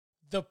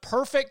The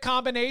perfect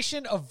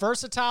combination of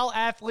versatile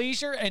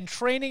athleisure and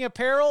training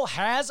apparel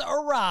has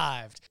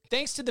arrived.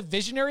 Thanks to the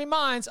visionary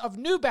minds of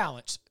New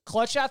Balance,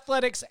 Clutch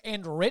Athletics,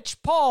 and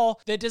Rich Paul,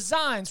 the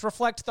designs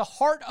reflect the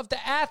heart of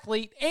the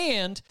athlete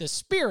and the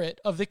spirit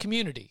of the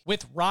community.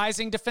 With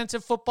rising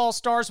defensive football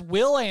stars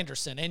Will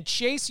Anderson and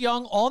Chase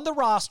Young on the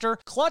roster,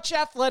 Clutch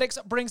Athletics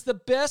brings the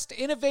best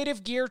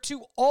innovative gear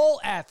to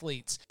all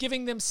athletes,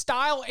 giving them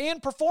style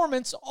and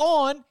performance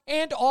on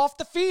and off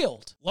the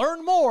field.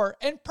 Learn more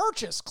and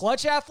purchase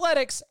Clutch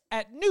Athletics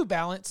at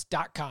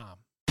newbalance.com.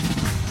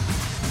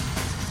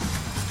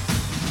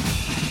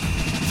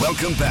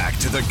 Welcome back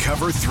to the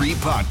Cover 3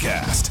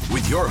 podcast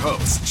with your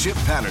hosts, Chip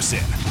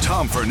Patterson,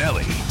 Tom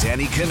Fornelli,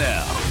 Danny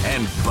Cannell,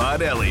 and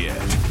Bud Elliott.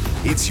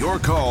 It's your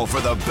call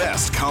for the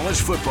best college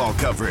football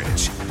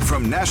coverage,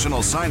 from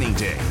National Signing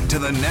Day to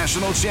the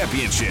National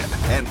Championship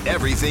and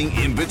everything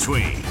in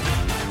between.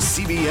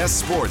 CBS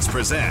Sports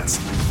presents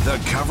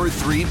the Cover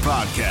 3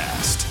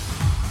 podcast.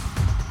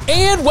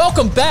 And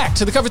welcome back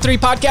to the Cover 3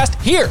 podcast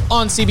here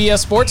on CBS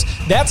Sports.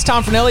 That's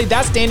Tom Fornelli,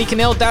 that's Danny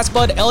Cannell, that's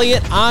Bud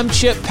Elliott, I'm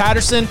Chip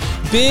Patterson.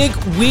 Big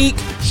week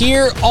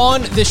here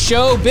on the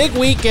show. Big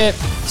week at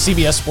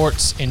CBS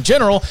Sports in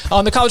general.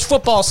 On the college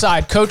football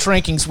side, Coach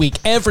Rankings Week.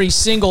 Every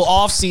single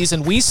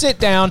offseason, we sit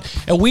down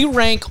and we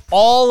rank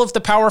all of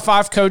the Power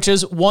 5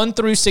 coaches 1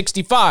 through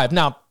 65.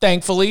 Now,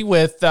 thankfully,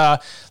 with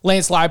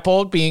Lance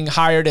Leipold being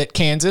hired at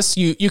Kansas,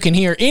 you can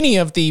hear any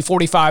of the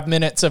 45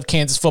 minutes of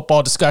Kansas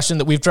football discussion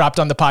that we've dropped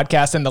on the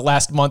podcast in the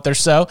last month or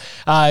so.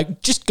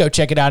 Just go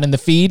check it out in the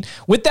feed.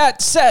 With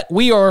that said,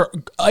 we are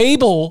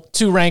able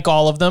to rank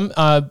all of them.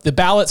 The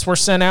ballots were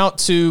sent out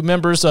to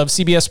members of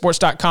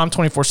CBSSports.com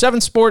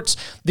 24/7 Sports.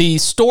 The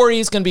story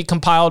is going to be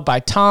compiled by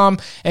Tom.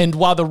 And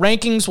while the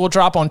rankings will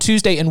drop on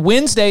Tuesday and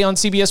Wednesday on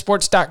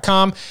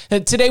CBSSports.com,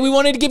 today we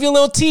wanted to give you a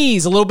little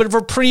tease, a little bit of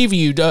a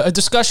preview, a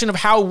discussion of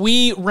how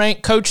we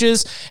rank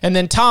coaches. And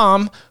then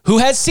Tom, who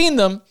has seen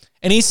them,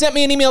 and he sent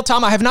me an email,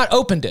 Tom, I have not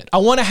opened it. I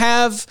want to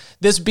have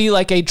this be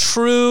like a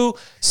true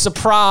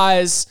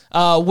surprise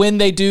when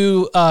they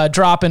do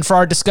drop. And for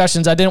our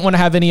discussions, I didn't want to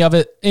have any of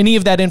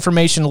that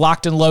information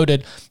locked and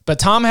loaded. But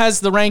Tom has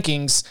the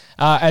rankings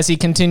as he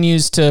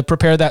continues to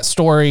prepare that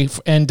story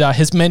and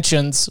his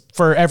mentions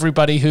for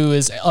everybody who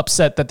is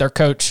upset that their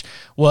coach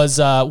was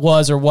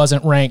or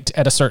wasn't ranked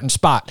at a certain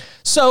spot.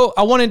 So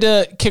I wanted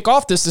to kick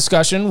off this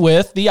discussion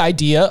with the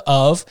idea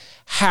of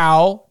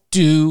how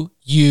do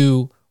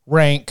you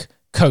rank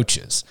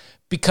coaches,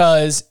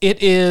 because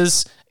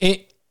it's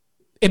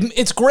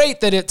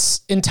great that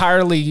it's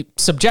entirely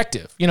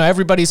subjective. You know,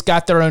 everybody's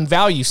got their own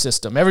value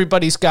system.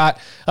 Everybody's got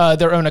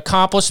their own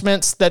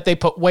accomplishments that they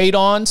put weight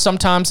on.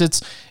 Sometimes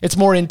it's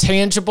more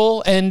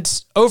intangible.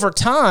 And over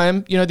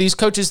time, you know, these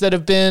coaches that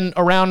have been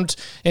around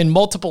in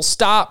multiple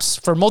stops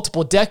for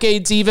multiple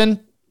decades even,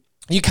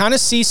 you kind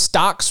of see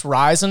stocks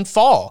rise and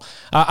fall.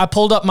 I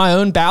pulled up my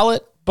own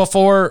ballot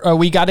before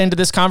we got into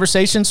this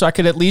conversation, so I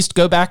could at least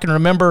go back and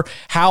remember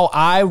how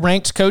I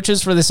ranked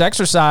coaches for this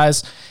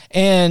exercise.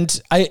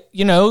 And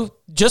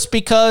just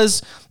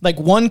because like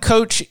one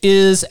coach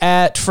is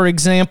at, for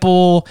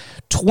example,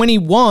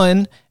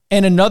 21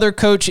 and another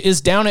coach is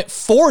down at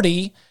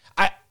 40,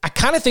 I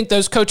kind of think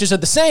those coaches are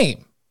the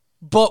same.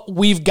 But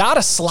we've got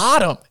to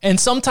slot them. And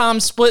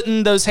sometimes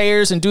splitting those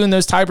hairs and doing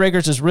those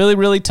tiebreakers is really,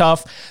 really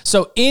tough.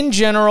 So in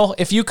general,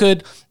 if you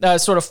could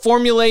sort of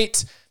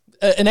formulate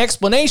an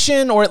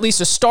explanation or at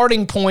least a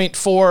starting point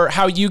for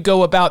how you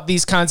go about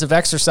these kinds of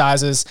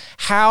exercises,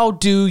 how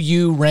do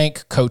you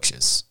rank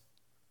coaches?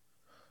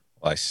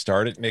 Well, I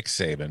start at Nick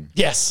Saban.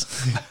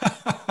 Yes.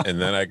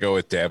 And then I go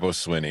with Dabo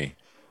Swinney.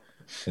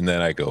 And then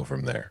I go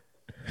from there.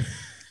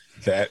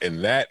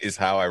 That is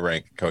how I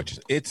rank coaches.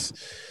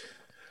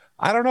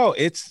 I don't know.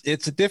 It's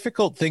a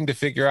difficult thing to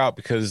figure out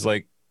because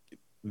like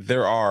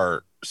there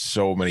are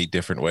so many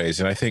different ways.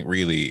 And I think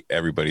really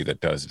everybody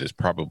that does it is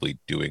probably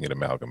doing an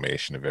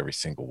amalgamation of every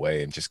single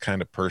way and just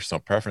kind of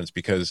personal preference,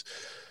 because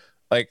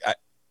like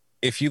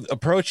if you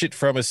approach it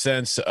from a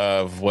sense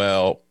of,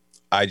 well,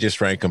 I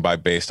just rank them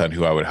based on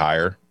who I would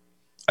hire,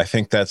 I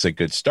think that's a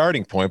good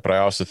starting point. But I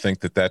also think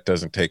that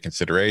doesn't take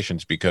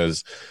considerations,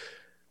 because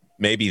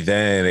maybe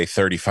then a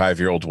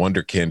 35-year-old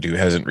wonderkind who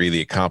hasn't really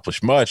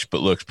accomplished much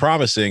but looks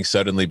promising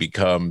suddenly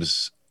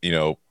becomes,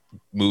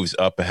 moves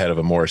up ahead of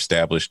a more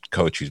established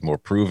coach who's more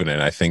proven.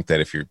 And I think that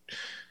if you're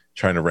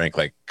trying to rank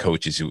like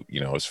coaches who,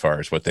 as far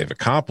as what they've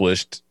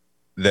accomplished,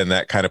 then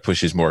that kind of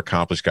pushes more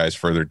accomplished guys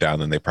further down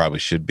than they probably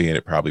should be. And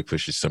it probably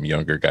pushes some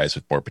younger guys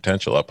with more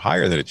potential up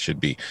higher than it should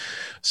be.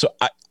 So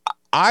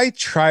I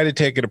try to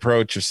take an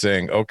approach of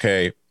saying,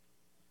 okay,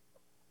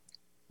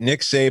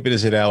 Nick Saban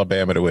is at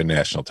Alabama to win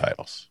national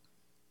titles.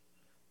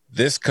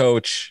 This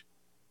coach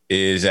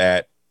is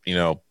at,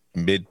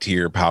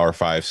 mid-tier Power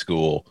 5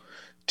 school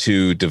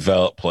to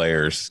develop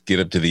players, get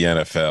up to the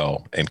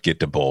NFL, and get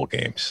to bowl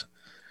games.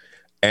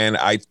 And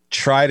I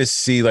try to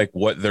see like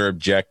what their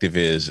objective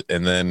is,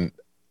 and then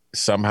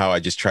somehow I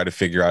just try to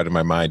figure out in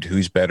my mind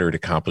who's better at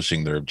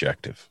accomplishing their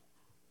objective.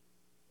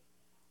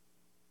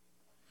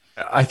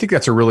 I think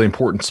that's a really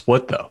important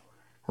split though,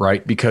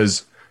 right?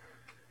 Because,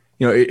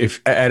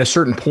 if at a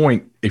certain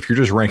point, if you're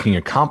just ranking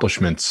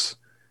accomplishments,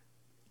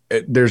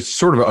 there's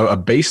sort of a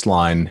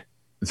baseline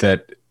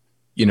that,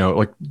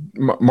 like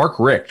Mark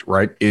Richt,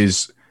 right,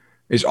 is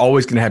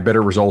always going to have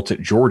better results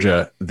at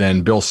Georgia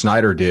than Bill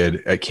Snyder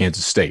did at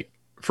Kansas State,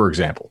 for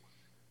example.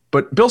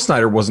 But Bill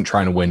Snyder wasn't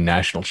trying to win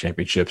national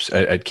championships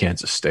at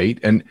Kansas State.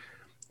 And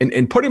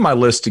putting my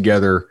list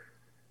together,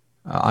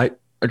 I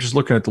just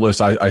looking at the list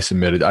I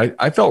submitted,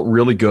 I felt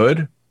really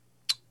good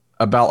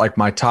about like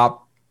my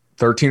top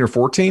 13 or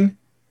 14.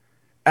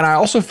 And I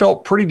also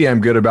felt pretty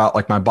damn good about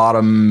like my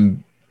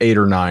bottom 8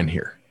 or 9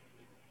 here.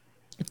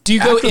 Do you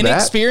go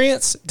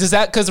inexperience? Does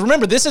that, because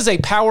remember, this is a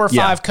Power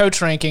 5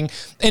 coach ranking,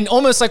 and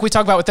almost like we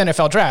talk about with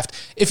NFL draft.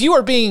 If you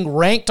are being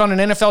ranked on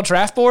an NFL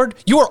draft board,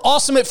 you are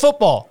awesome at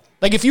football.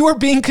 Like if you are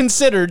being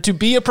considered to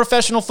be a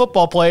professional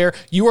football player,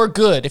 you are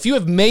good. If you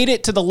have made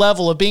it to the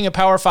level of being a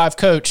Power 5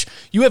 coach,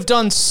 you have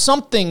done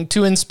something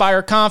to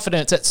inspire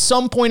confidence at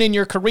some point in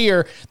your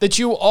career that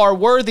you are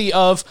worthy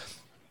of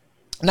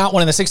not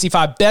one of the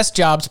 65 best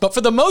jobs, but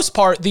for the most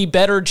part, the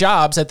better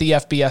jobs at the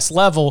FBS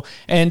level.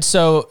 And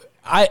so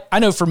I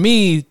know for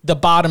me, the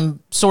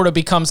bottom sort of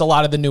becomes a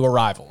lot of the new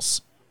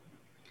arrivals.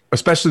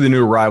 Especially the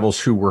new arrivals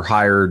who were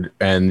hired,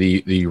 and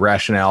the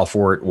rationale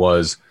for it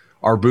was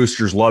our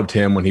boosters loved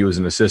him when he was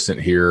an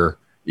assistant here,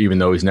 even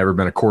though he's never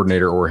been a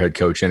coordinator or a head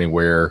coach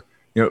anywhere.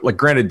 Like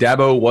granted,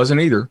 Dabo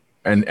wasn't either,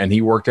 and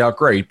he worked out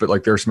great, but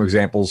like there are some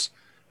examples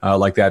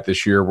like that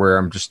this year where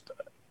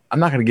I'm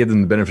not going to give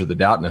them the benefit of the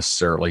doubt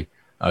necessarily,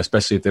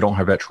 especially if they don't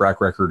have that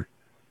track record,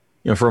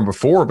 from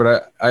before.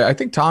 But I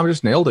think Tom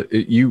just nailed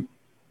it. You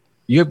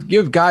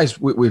have guys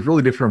with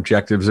really different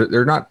objectives.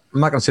 They're not. I'm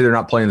not going to say they're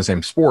not playing the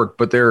same sport,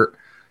 but they're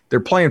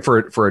playing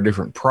for a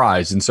different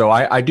prize. And so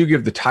I do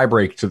give the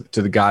tiebreak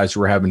to the guys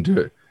who are having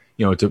to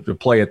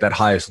play at that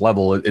highest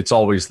level. It's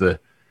always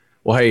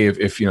hey,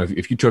 if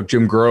you took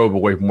Jim Grobe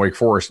away from Wake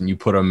Forest and you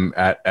put him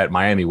at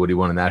Miami, would he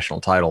win a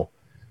national title?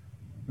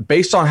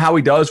 Based on how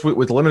he does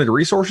with limited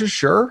resources,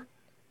 sure.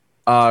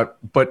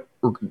 But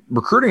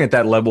recruiting at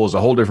that level is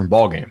a whole different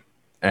ballgame.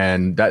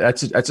 And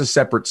that's a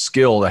separate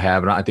skill to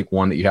have, and I think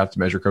one that you have to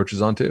measure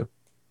coaches on too.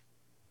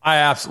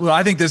 I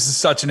think this is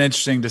such an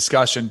interesting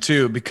discussion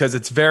too, because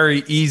it's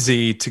very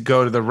easy to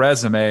go to the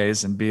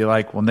resumes and be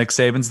like, well, Nick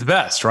Saban's the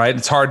best, right?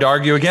 It's hard to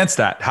argue against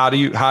that. How do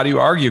you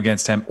argue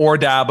against him or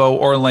Dabo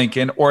or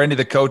Lincoln or any of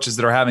the coaches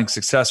that are having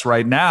success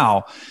right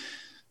now?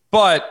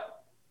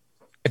 But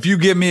if you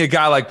give me a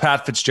guy like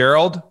Pat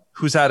Fitzgerald,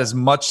 who's had as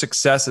much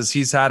success as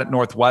he's had at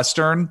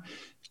Northwestern,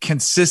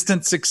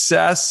 consistent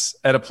success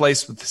at a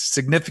place with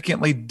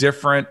significantly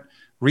different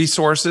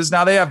resources.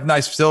 Now they have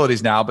nice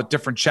facilities now, but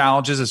different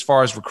challenges as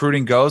far as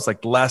recruiting goes,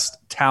 like less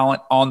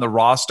talent on the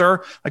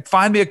roster. Like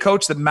find me a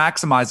coach that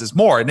maximizes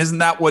more. And isn't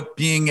that what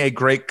being a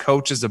great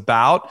coach is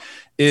about,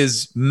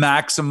 is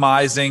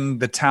maximizing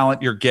the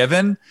talent you're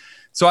given?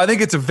 So I think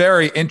it's a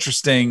very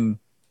interesting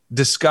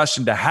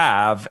discussion to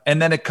have.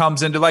 And then it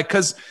comes into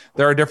because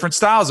there are different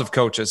styles of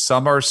coaches.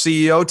 Some are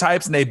CEO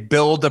types and they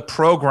build a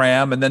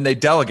program and then they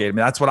delegate. I mean,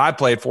 that's what I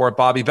played for at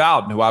Bobby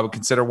Bowden, who I would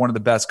consider one of the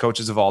best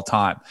coaches of all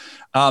time.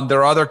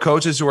 There are other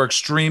coaches who are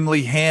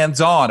extremely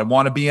hands-on and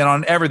want to be in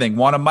on everything,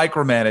 want to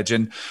micromanage,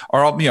 and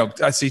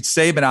I see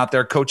Saban out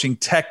there coaching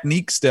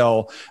technique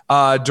still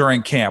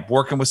during camp,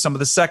 working with some of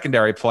the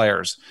secondary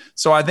players.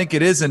 So I think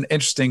it is an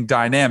interesting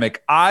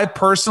dynamic. I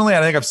personally,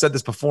 I think I've said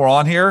this before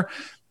on here,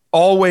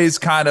 always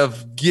kind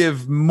of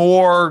give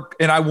more,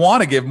 and I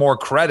want to give more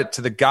credit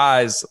to the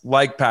guys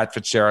like Pat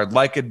Fitzgerald,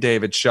 like a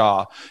David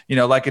Shaw,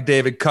 like a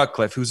David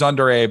Cutcliffe, who's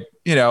under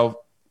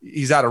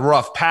he's had a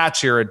rough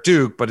patch here at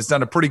Duke, but has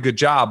done a pretty good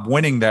job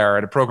winning there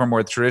at a program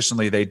where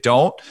traditionally they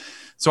don't.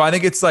 So I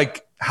think it's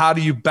like, how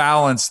do you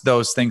balance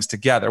those things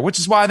together? Which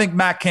is why I think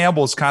Matt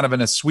Campbell is kind of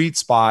in a sweet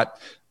spot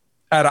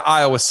at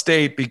Iowa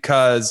State,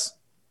 because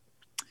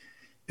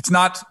it's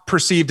not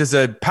perceived as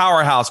a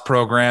powerhouse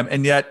program,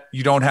 and yet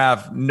you don't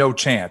have no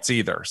chance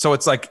either. So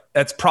it's like,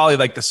 that's probably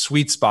like the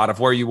sweet spot of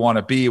where you want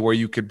to be, where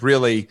you could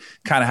really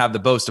kind of have the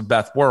boast of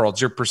both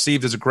worlds. You're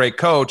perceived as a great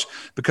coach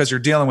because you're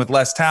dealing with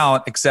less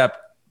talent, except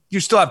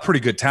you still have pretty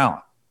good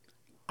talent.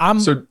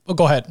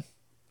 Go ahead.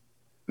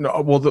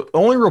 No, well, the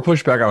only real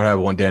pushback I would have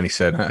on Danny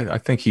said, I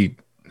think he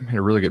made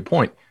a really good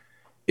point,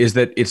 is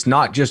that it's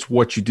not just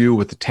what you do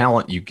with the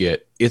talent you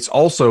get, it's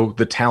also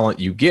the talent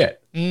you get.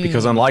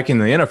 Because unlike in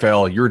the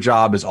NFL, your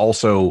job is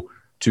also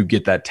to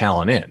get that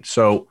talent in.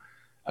 So,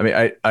 I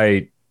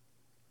mean,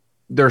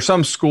 there are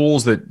some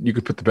schools that you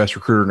could put the best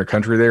recruiter in the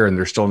country there, and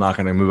they're still not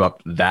going to move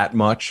up that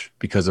much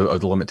because of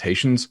the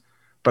limitations.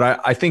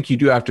 But I think you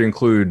do have to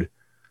include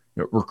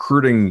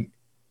recruiting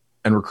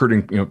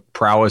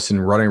prowess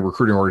and running a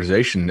recruiting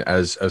organization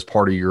as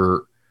part of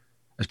your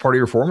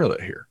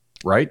formula here,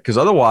 right? Because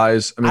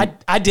otherwise, I mean,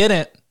 I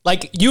didn't.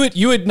 Like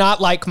you would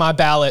not like my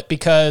ballot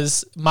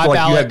because ballot.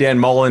 You have Dan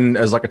Mullen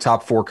as like a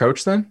top 4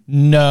 coach then?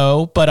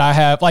 No, but I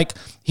have,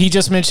 he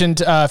just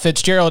mentioned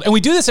Fitzgerald, and we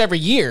do this every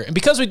year. And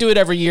because we do it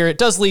every year, it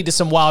does lead to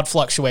some wild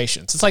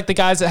fluctuations. It's like the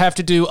guys that have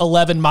to do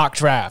 11 mock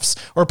drafts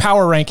or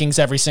power rankings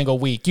every single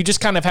week. You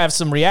just kind of have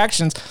some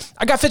reactions.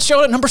 I got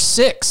Fitzgerald at number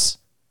 6.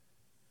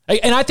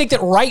 And I think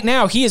that right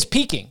now he is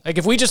peaking. Like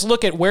if we just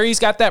look at where he's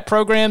got that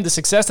program, the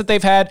success that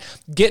they've had,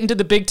 getting to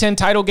the Big Ten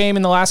title game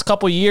in the last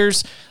couple of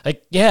years,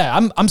 like, yeah,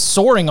 I'm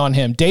soaring on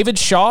him. David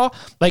Shaw,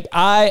 like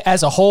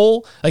as a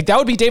whole, like that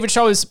would be David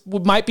Shaw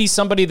might be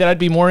somebody that I'd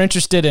be more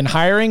interested in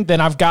hiring than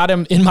I've got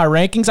him in my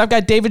rankings. I've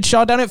got David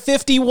Shaw down at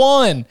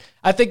 51.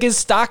 I think his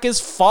stock is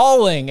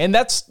falling, and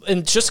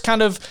just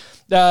kind of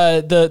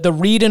the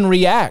read and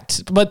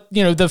react. But,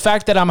 the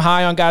fact that I'm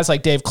high on guys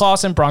like Dave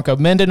Clawson, Bronco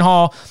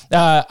Mendenhall,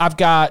 I've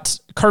got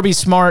Kirby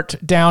Smart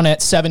down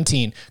at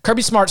 17.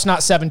 Kirby Smart's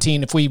not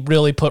 17 if we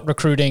really put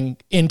recruiting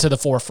into the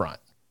forefront.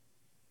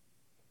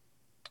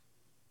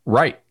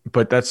 Right.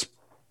 But that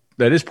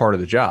is part of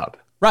the job.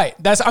 Right.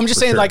 I'm just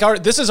saying, sure.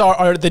 Like, this is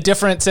the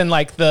difference in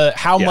like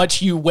how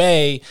much you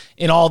weigh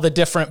in all the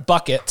different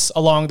buckets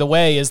along the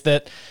way is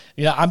that,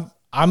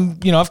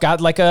 I've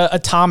got like a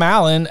Tom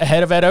Allen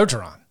ahead of Ed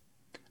Orgeron.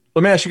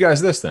 Let me ask you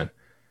guys this then.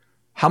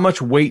 How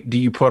much weight do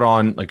you put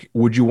on, like,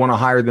 would you want to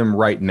hire them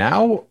right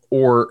now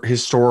or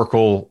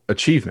historical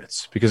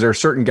achievements? Because there are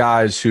certain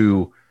guys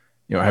who,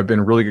 have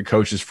been really good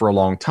coaches for a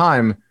long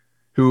time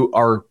who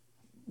are,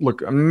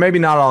 maybe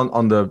not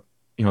on the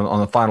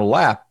final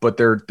lap, but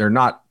they're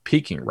not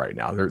peaking right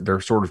now.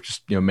 They're sort of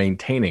just,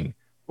 maintaining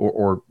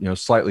or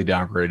slightly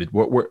downgraded.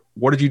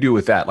 What did you do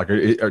with that? Like,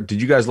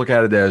 did you guys look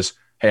at it as,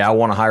 hey, I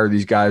want to hire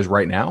these guys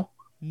right now?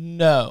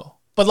 No.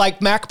 But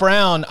like Mac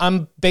Brown,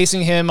 I'm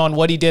basing him on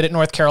what he did at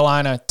North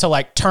Carolina to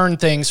like turn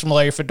things from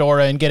Larry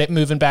Fedora and get it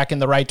moving back in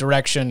the right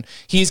direction.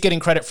 He's getting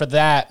credit for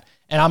that.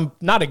 And I'm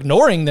not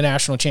ignoring the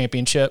national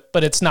championship,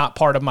 but it's not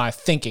part of my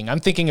thinking. I'm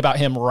thinking about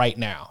him right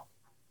now.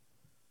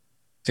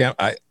 Sam,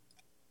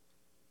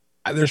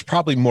 there's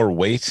probably more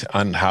weight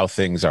on how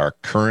things are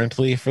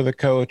currently for the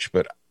coach,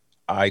 but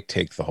I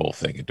take the whole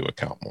thing into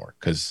account more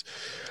because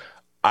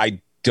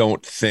I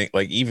don't think,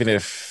 like, even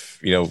if,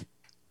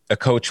 a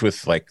coach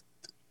with like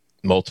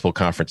multiple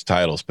conference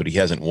titles, but he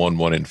hasn't won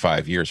one in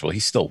 5 years. Well,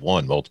 he's still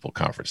won multiple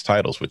conference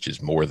titles, which is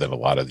more than a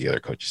lot of the other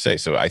coaches say.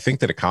 So I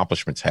think that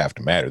accomplishments have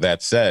to matter.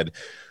 That said,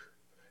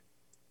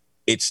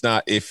 it's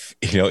not if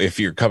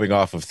you're coming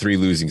off of 3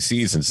 losing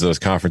seasons, those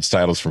conference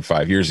titles from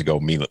 5 years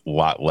ago mean a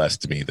lot less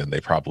to me than they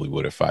probably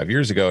would have 5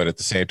 years ago. And at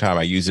the same time,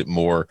 I use it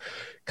more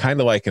kind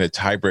of like in a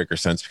tiebreaker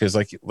sense, because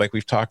like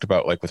we've talked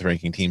about, like with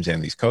ranking teams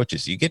and these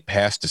coaches, you get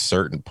past a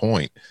certain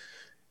point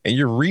and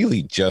you're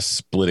really just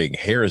splitting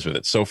hairs with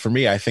it. So for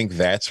me, I think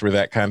that's where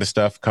that kind of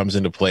stuff comes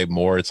into play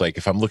more. It's like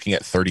if I'm looking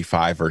at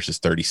 35 versus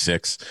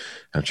 36,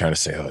 I'm trying to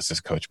say, is this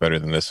coach better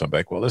than this one? I'm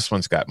like, well, this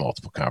one's got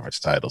multiple conference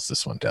titles.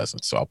 This one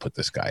doesn't. So I'll put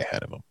this guy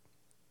ahead of him.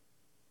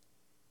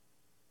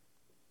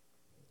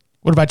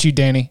 What about you,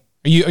 Danny?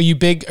 Are you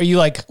big? Are you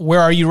like,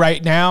 where are you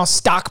right now?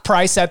 Stock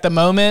price at the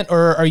moment,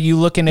 or are you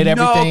looking at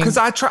everything? No, because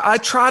I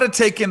try to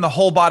take in the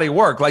whole body of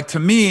work. Like to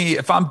me,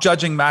 if I'm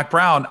judging Mac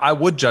Brown, I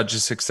would judge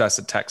his success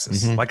at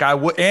Texas. Mm-hmm. Like I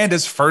would, and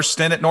his first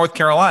stint at North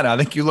Carolina. I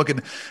think you look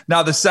at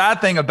now. The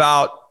sad thing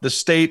about the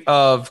state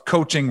of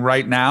coaching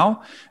right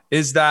now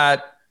is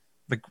that,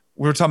 like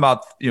we were talking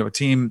about, a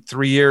team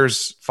 3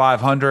 years,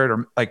 500,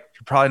 or like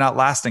you're probably not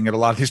lasting at a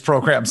lot of these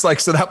programs. Like,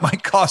 so that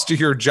might cost you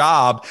your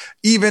job,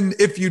 even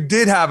if you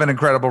did have an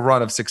incredible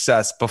run of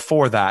success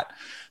before that.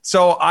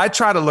 So I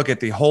try to look at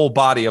the whole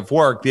body of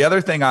work. The other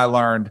thing I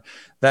learned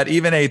that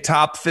even a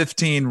top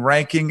 15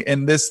 ranking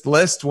in this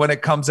list, when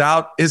it comes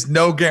out, is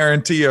no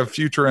guarantee of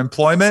future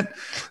employment.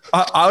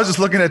 I was just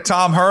looking at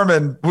Tom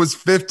Herman was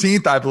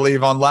 15th, I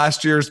believe, on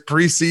last year's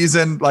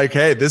preseason. Like,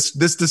 hey, this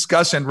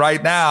discussion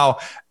right now,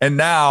 and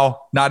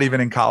now not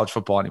even in college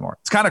football anymore.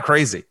 It's kind of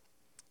crazy.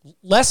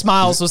 Les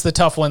Miles was the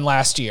tough one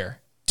last year.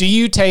 Do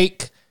you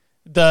take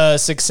the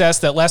success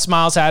that Les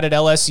Miles had at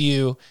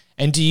LSU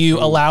and do you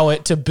allow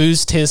it to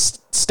boost his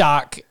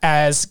stock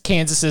as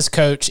Kansas's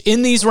coach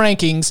in these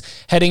rankings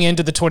heading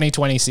into the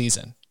 2020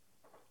 season?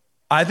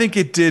 I think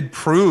it did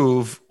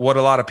prove what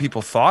a lot of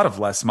people thought of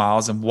Les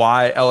Miles and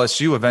why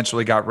LSU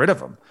eventually got rid of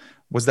him,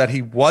 was that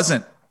he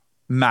wasn't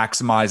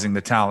maximizing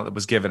the talent that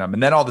was given him.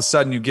 And then all of a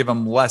sudden you give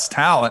him less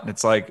talent and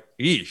it's like,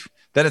 eesh.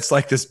 Then it's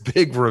like this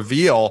big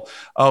reveal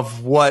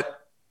of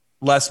what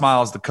Les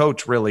Miles, the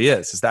coach, really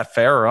is. Is that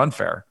fair or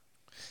unfair?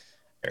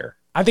 Fair.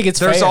 I think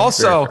it's There's fair.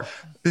 Also,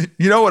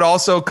 what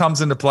also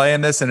comes into play in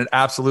this, and it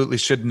absolutely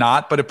should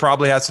not, but it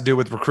probably has to do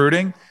with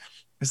recruiting,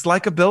 is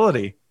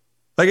likability.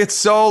 Like it's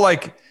so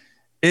like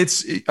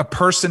it's a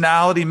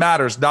personality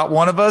matters. Not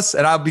one of us,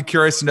 and I'd be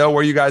curious to know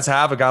where you guys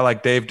have a guy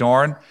like Dave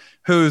Doeren,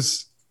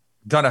 who's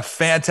done a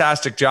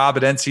fantastic job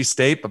at NC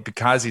State, but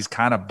because he's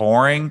kind of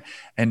boring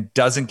and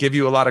doesn't give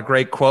you a lot of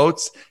great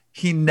quotes,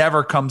 he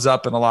never comes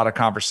up in a lot of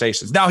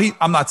conversations. Now,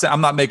 I'm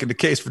not making the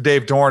case for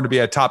Dave Doeren to be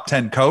a top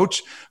 10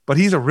 coach, but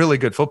he's a really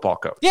good football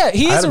coach. Yeah,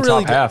 he is a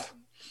really good. Half.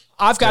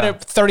 I've got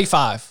it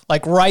 35,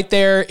 like right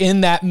there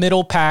in that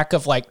middle pack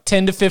of like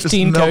 10 to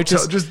 15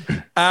 coaches. Just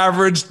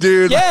average,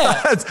 dude.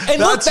 Yeah, that's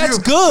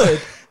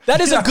good. That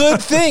is a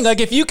good thing. Like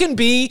if you can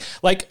be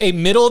like a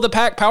middle of the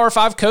pack Power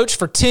 5 coach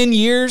for 10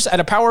 years at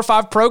a Power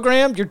 5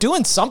 program, you're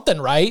doing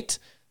something right.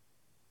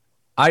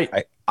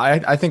 I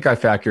think I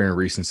factor in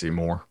recency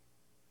more.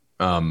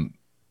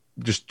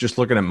 just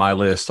looking at my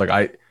list, like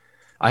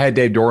I had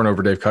Dave Doran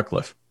over Dave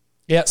Cutcliffe.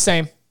 Yeah,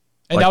 same.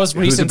 And like, that was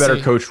recency. Who's a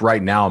better coach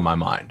right now in my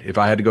mind? If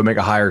I had to go make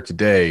a hire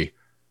today,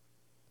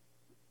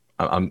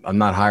 I'm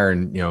not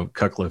hiring,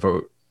 Cutcliffe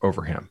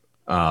over him.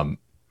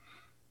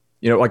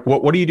 Like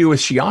what do you do with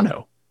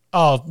Schiano?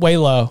 Oh, way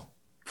low.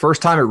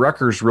 First time at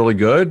Rutgers, really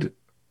good.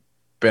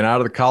 Been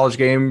out of the college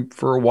game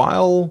for a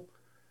while.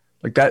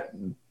 Like that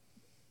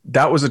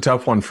was a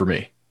tough one for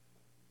me.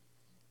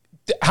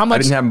 How much?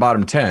 I didn't have him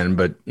bottom 10,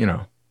 but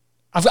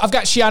I've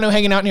got Schiano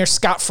hanging out near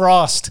Scott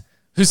Frost,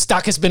 whose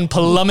stock has been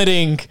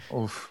plummeting.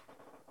 Oof.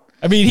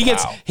 I mean, he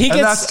gets. And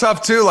that's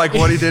tough too. Like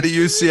what he did at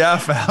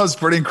UCF, that was a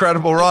pretty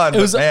incredible run. It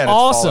was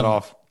awesome. It's fallen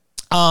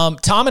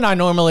off. Tom and I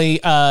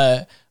normally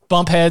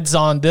bump heads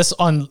on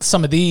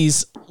some of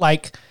these.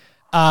 Like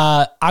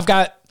I've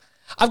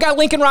got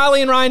Lincoln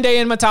Riley and Ryan Day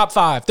in my top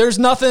 5. There's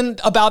nothing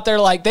about their,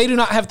 like, they do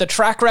not have the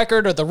track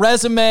record or the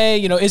resume.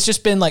 It's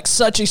just been like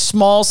such a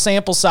small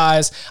sample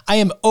size. I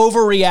am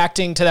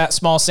overreacting to that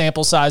small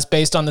sample size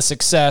based on the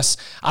success.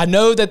 I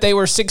know that they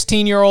were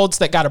 16-year-olds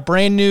that got a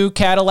brand new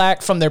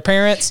Cadillac from their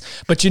parents,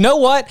 but you know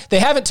what? They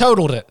haven't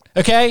totaled it.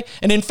 Okay.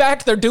 And in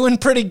fact, they're doing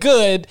pretty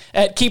good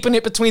at keeping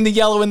it between the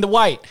yellow and the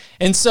white.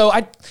 And so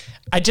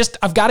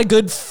I've got a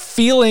good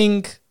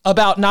feeling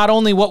about not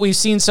only what we've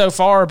seen so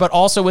far, but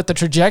also with the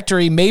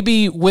trajectory,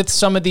 maybe with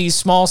some of these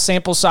small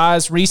sample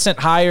size recent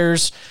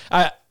hires.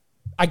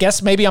 I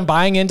guess maybe I'm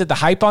buying into the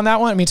hype on that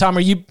one. I mean, Tom,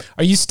 are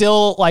you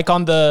still like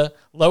on the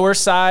lower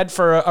side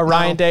for a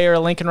Ryan Day or a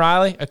Lincoln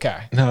Riley?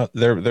 Okay. No,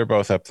 they're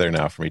both up there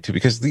now for me too,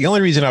 because the only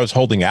reason I was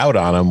holding out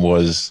on them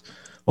was,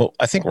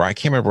 I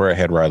can't remember where I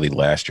had Riley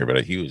last year,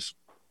 but he was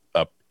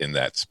up in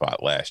that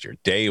spot last year.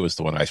 Day was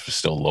the one I was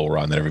still lower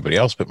on than everybody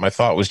else. But my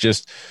thought was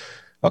just,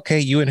 okay,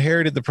 you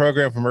inherited the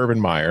program from Urban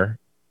Meyer.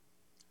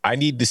 I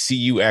need to see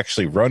you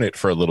actually run it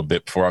for a little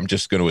bit before I'm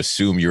just going to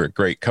assume you're a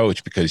great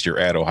coach because you're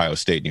at Ohio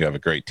State and you have a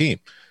great team.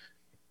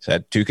 He's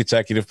had 2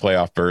 consecutive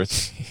playoff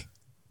berths,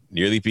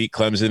 nearly beat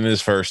Clemson in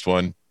his first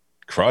one,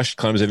 crushed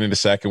Clemson in the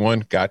second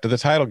one, got to the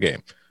title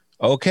game.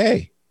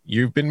 Okay,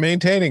 you've been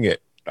maintaining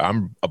it.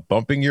 I'm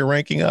bumping your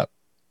ranking up.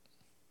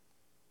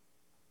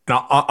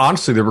 Now,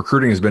 honestly, the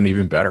recruiting has been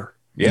even better.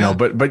 Yeah.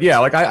 But yeah,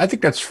 like I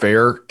think that's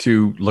fair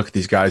to look at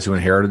these guys who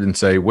inherited and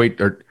say,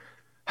 wait,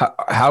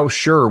 how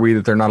sure are we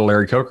that they're not a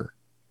Larry Coker?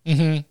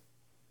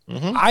 Mm-hmm.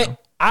 Mm-hmm.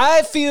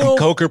 I feel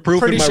Coker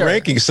proof in my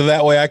rankings, so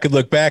that way I could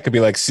look back and be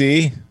like,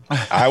 see,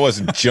 I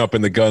wasn't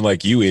jumping the gun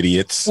like you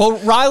idiots. Well,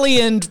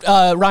 Riley and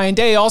Ryan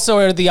Day also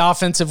are the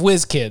offensive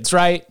whiz kids,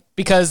 right?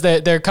 Because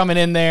they're coming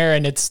in there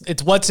and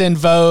it's what's in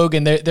vogue,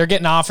 and they're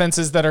getting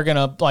offenses that are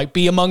gonna like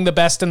be among the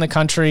best in the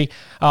country.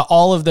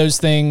 All of those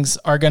things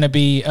are gonna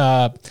be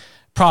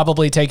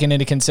probably taken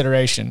into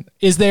consideration.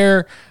 Is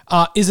there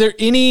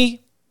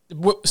any?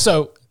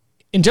 So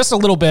in just a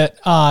little bit,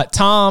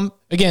 Tom,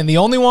 again, the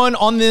only one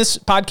on this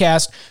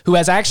podcast who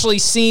has actually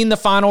seen the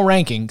final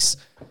rankings.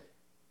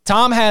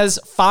 Tom has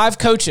 5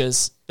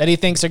 coaches that he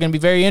thinks are going to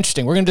be very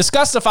interesting. We're going to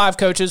discuss the 5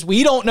 coaches.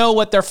 We don't know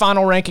what their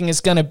final ranking is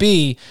going to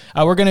be.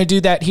 We're going to do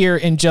that here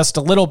in just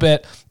a little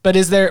bit. But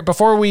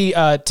before we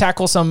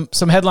tackle some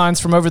headlines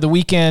from over the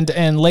weekend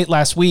and late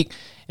last week,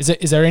 is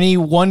there any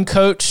one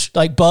coach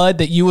like Bud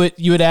that you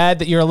would add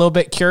that you're a little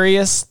bit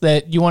curious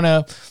that you want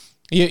to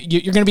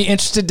you're going to be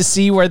interested to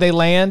see where they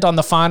land on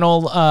the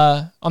final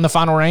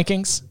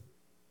rankings?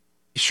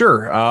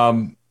 Sure.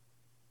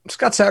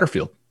 Scott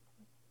Satterfield.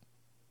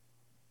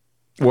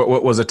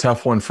 What was a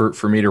tough one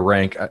for me to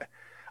rank.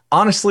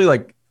 Honestly,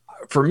 like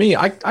for me,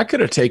 I could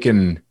have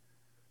taken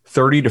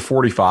 30 to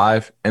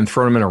 45 and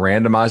thrown them in a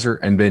randomizer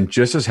and been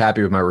just as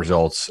happy with my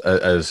results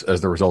as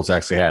the results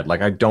actually had.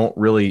 Like, I don't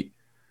really,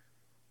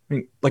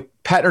 like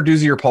Pat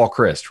Narduzzi or Paul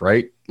Chryst,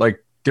 right?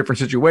 Like different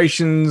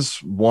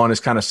situations. One is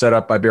kind of set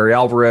up by Barry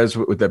Alvarez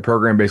with that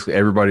program. Basically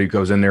everybody who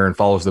goes in there and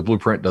follows the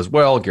blueprint does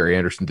well. Gary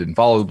Anderson didn't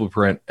follow the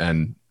blueprint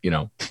and,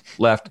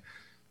 left.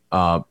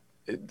 Where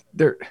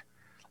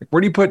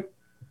do you put,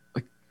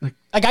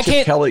 like I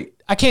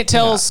can't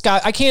tell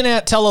Scott. I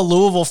can't tell a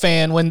Louisville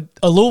fan when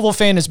a Louisville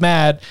fan is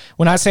mad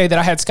when I say that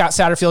I had Scott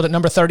Satterfield at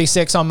number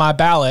 36 on my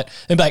ballot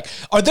and be like,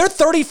 are there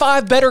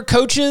 35 better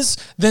coaches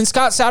than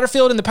Scott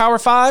Satterfield in the Power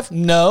 5?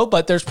 No,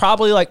 but there's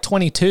probably like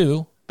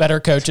 22 better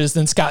coaches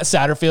than Scott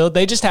Satterfield.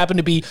 They just happen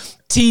to be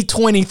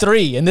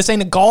T23, and this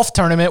ain't a golf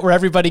tournament where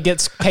everybody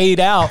gets paid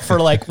out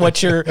for like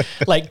what your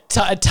like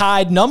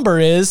tied number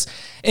is.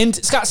 And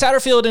Scott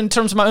Satterfield, in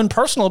terms of my own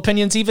personal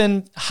opinions,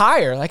 even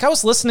higher. Like I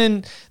was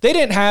listening, they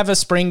didn't have a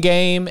spring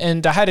game,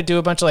 and I had to do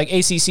a bunch of like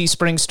ACC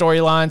spring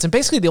storylines, and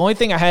basically the only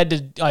thing I had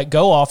to like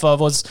go off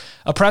of was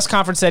a press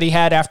conference that he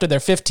had after their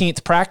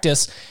 15th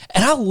practice,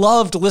 and I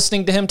loved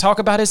listening to him talk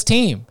about his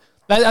team.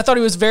 I thought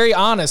he was very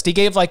honest. He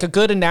gave like a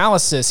good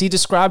analysis. He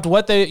described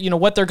what they're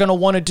going to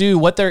want to do,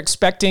 what they're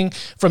expecting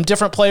from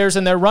different players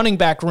in their running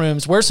back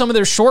rooms, where some of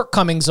their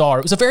shortcomings are.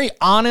 It was a very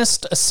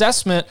honest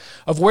assessment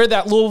of where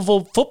that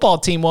Louisville football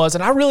team was,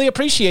 and I really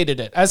appreciated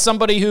it as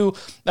somebody who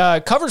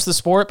covers the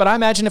sport. But I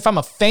imagine if I'm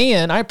a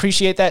fan, I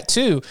appreciate that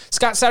too.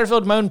 Scott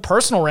Satterfield, my own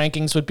personal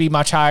rankings would be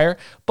much higher,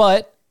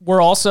 but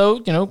we're also,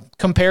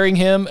 comparing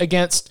him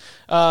against,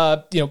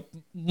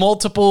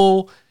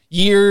 multiple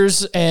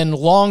years and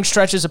long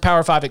stretches of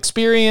Power 5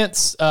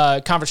 experience,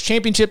 conference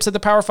championships at the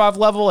Power 5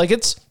 level. Like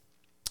it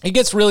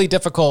gets really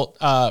difficult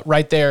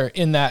right there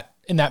in that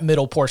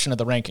middle portion of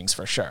the rankings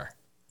for sure.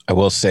 I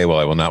will say, I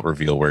will not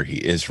reveal where he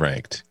is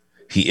ranked.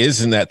 He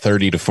is in that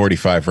 30 to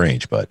 45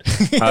 range, but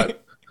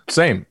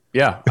same.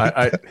 Yeah.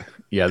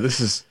 This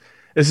is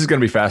going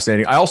to be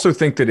fascinating. I also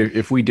think that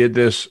if we did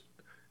this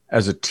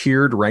as a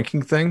tiered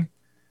ranking thing,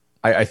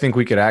 I think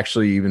we could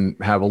actually even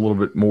have a little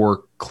bit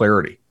more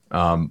clarity.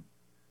 I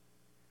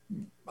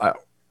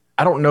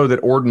don't know that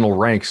ordinal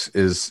ranks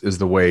is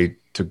the way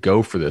to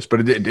go for this,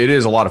 but it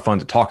is a lot of fun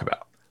to talk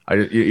about.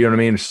 You know what I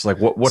mean? It's just like,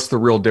 what's the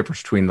real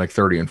difference between like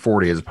 30 and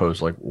 40 as opposed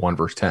to like 1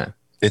 versus 10?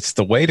 It's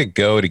the way to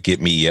go to get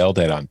me yelled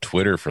at on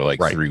Twitter for like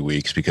 3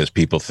 weeks because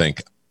people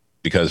think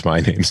because my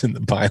name's in the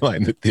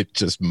byline that it's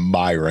just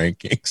my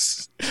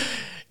rankings.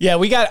 Yeah,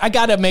 I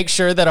got to make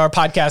sure that our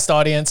podcast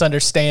audience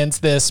understands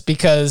this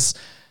because,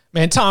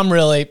 man, Tom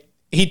really,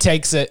 he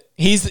takes it.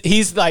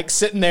 He's like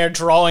sitting there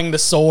drawing the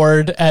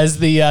sword as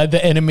the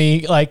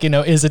enemy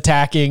is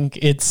attacking.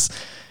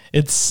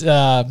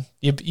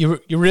 You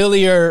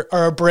really are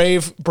a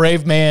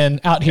brave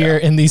man out here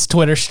in these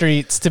Twitter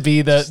streets to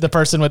be the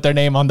person with their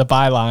name on the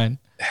byline.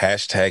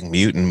 #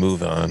 mute and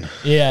move on.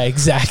 Yeah,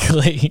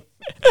 exactly.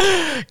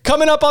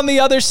 Coming up on the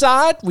other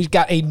side, we've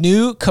got a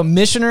new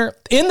commissioner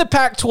in the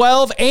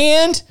Pac-12,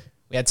 and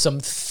we had some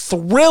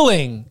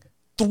thrilling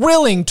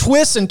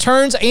twists and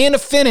turns and a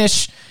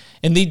finish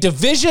in the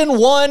Division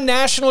I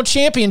National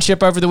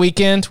Championship over the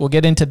weekend. We'll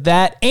get into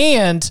that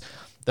and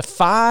the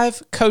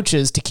 5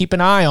 coaches to keep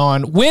an eye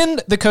on when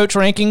the coach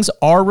rankings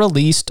are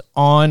released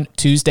on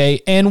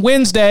Tuesday and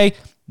Wednesday.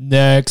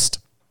 Next.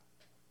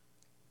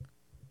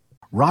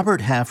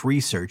 Robert Half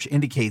research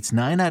indicates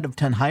 9 out of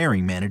 10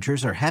 hiring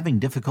managers are having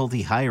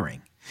difficulty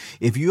hiring.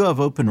 If you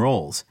have open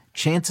roles,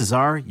 chances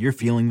are you're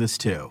feeling this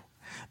too.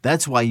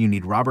 That's why you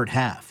need Robert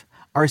Half.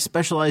 Our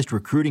specialized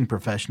recruiting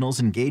professionals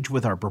engage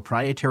with our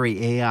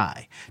proprietary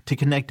AI to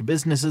connect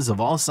businesses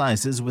of all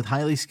sizes with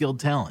highly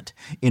skilled talent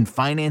in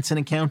finance and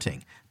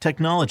accounting,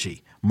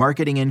 technology,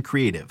 marketing and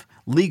creative,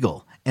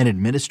 legal, and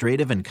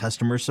administrative and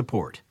customer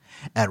support.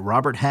 At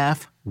Robert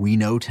Half, we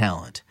know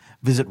talent.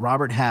 Visit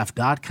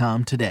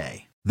roberthalf.com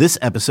today. This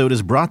episode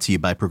is brought to you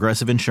by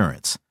Progressive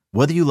Insurance.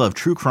 Whether you love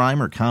true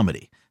crime or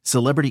comedy,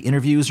 celebrity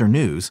interviews or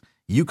news,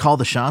 you call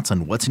the shots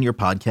on what's in your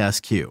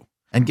podcast queue.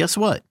 And guess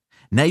what?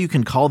 Now you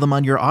can call them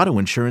on your auto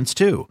insurance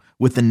too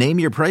with the Name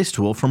Your Price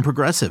tool from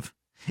Progressive.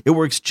 It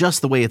works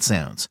just the way it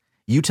sounds.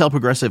 You tell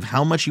Progressive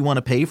how much you want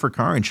to pay for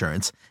car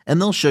insurance,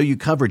 and they'll show you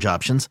coverage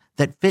options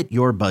that fit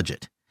your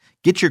budget.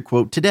 Get your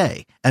quote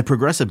today at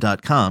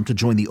Progressive.com to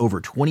join the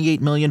over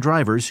 28 million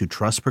drivers who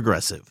trust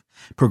Progressive.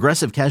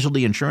 Progressive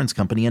Casualty Insurance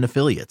Company and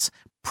Affiliates.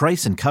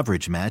 Price and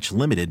coverage match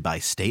limited by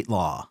state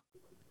law.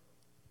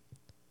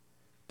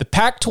 The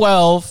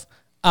Pac-12,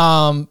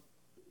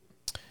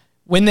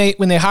 when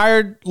they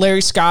hired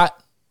Larry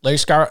Scott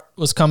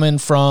was coming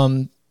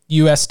from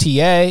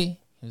USTA.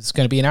 It was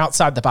going to be an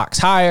outside-the-box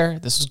hire.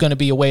 This was going to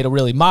be a way to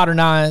really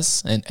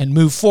modernize and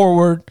move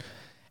forward.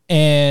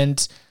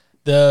 And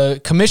the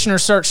commissioner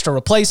search to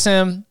replace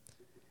him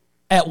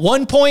at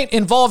one point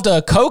involved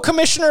a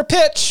co-commissioner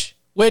pitch,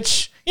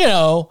 which,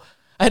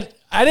 I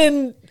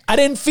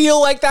didn't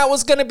feel like that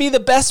was going to be the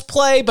best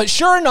play, but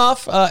sure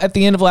enough, at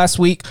the end of last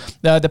week,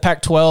 the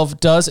Pac-12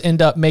 does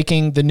end up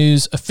making the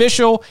news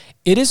official.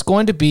 It is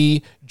going to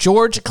be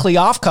George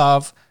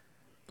Kliavkoff,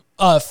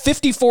 a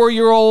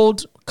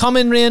 54-year-old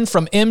coming in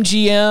from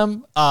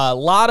MGM, a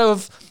lot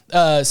of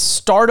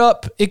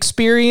startup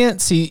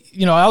experience.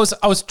 I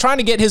was trying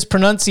to get his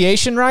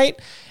pronunciation right,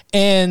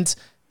 and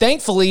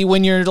thankfully,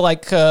 when you're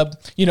like,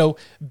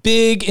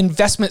 big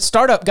investment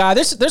startup guy,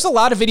 there's a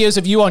lot of videos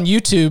of you on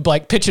YouTube,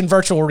 like pitching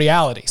virtual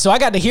reality. So I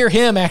got to hear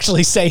him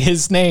actually say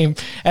his name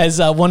as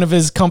one of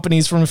his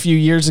companies from a few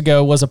years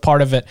ago was a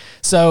part of it.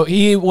 So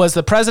he was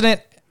the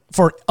president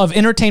of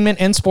entertainment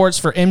and sports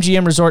for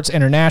MGM Resorts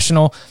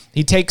International.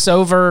 He takes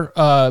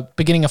over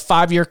beginning a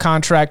 5-year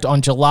contract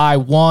on July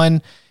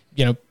 1.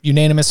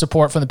 Unanimous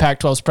support from the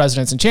Pac-12's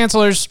presidents and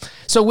chancellors.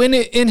 So when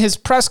in his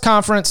press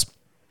conference,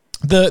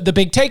 the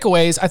big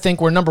takeaways, I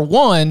think, were number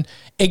one,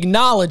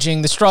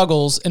 acknowledging the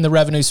struggles in the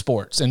revenue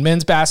sports in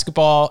men's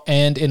basketball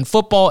and in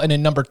football. And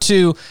in number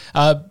two,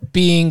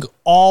 being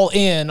all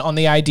in on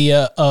the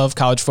idea of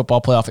college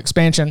football playoff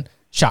expansion.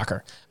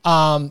 Shocker.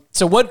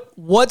 So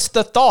what's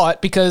the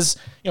thought? Because,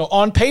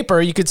 on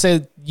paper, you could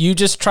say you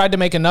just tried to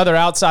make another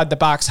outside the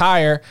box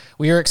hire.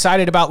 We were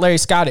excited about Larry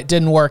Scott. It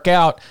didn't work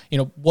out.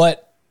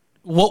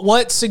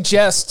 What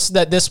suggests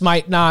that this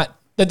might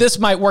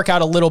work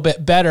out a little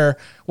bit better,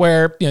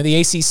 where the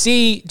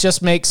ACC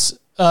just makes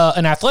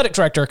an athletic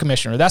director a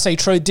commissioner. That's a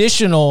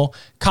traditional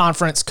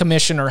conference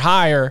commissioner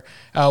hire.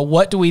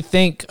 What do we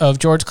think of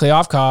George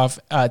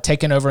Kliavkoff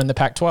taking over in the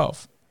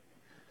Pac-12?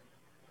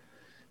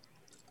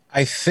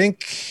 I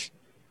think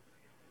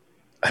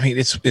I mean,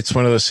 it's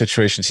one of those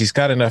situations. He's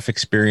got enough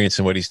experience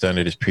in what he's done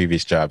at his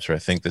previous jobs where I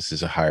think this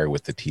is a hire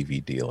with the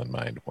TV deal in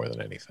mind more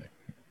than anything.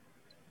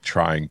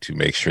 Trying to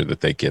make sure that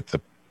they get the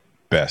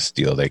best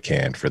deal they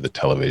can for the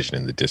television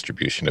and the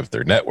distribution of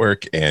their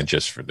network and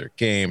just for their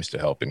games to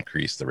help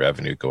increase the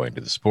revenue going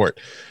to the sport.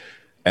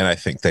 And I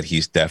think that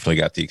he's definitely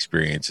got the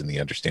experience and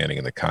the understanding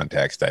and the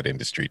contacts that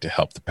industry to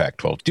help the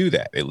Pac-12 do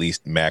that, at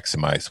least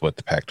maximize what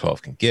the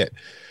Pac-12 can get.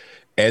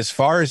 As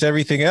far as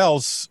everything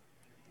else,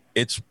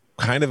 it's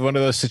kind of one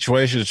of those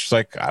situations. It's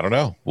like, I don't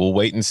know, we'll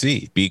wait and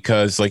see,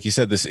 because like you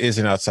said, this is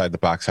an outside the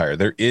box hire.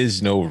 There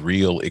is no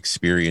real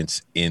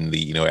experience in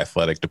the,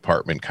 athletic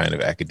department kind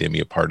of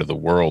academia part of the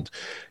world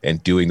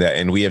and doing that.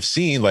 And we have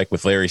seen, like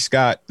with Larry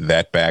Scott,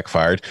 that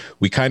backfired.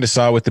 We kind of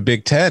saw with the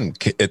Big Ten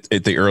at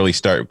the early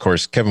start. Of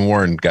course, Kevin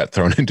Warren got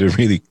thrown into a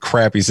really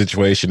crappy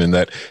situation in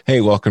that,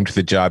 hey, welcome to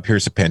the job.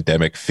 Here's a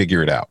pandemic,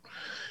 figure it out.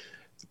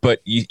 But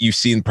you've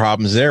seen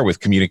problems there with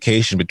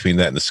communication between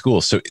that and the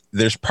school. So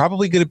there's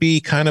probably going to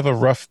be kind of a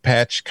rough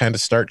patch kind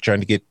of start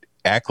trying to get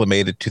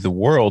acclimated to the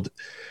world.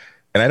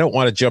 And I don't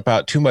want to jump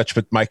out too much,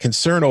 but my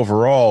concern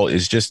overall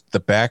is just the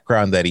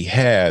background that he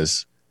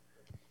has.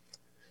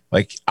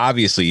 Like,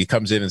 obviously, he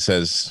comes in and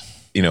says,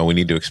 we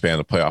need to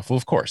expand the playoff. Well,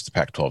 of course, the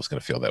Pac-12 is going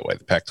to feel that way.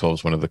 The Pac-12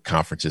 is one of the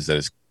conferences that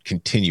is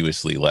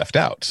continuously left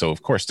out. So,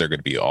 of course, they're going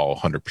to be all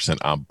 100%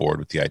 on board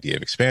with the idea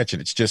of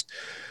expansion. It's just,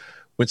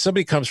 when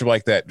somebody comes from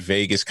like that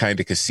Vegas kind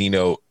of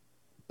casino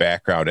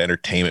background,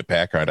 entertainment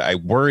background, I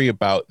worry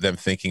about them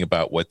thinking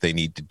about what they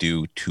need to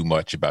do too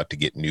much about to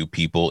get new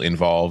people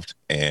involved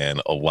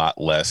and a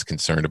lot less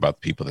concerned about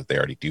the people that they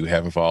already do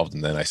have involved.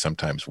 And then I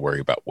sometimes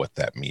worry about what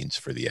that means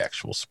for the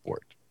actual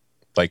sport.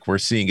 Like we're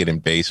seeing it in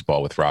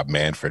baseball with Rob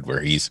Manfred,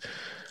 where he's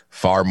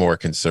far more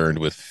concerned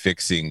with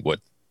fixing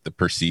what the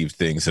perceived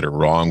things that are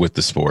wrong with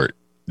the sport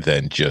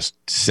than just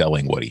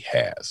selling what he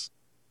has.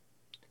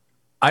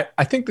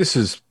 I think this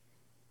is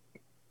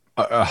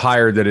a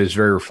hire that is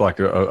very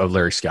reflective of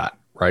Larry Scott,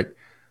 right?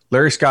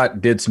 Larry Scott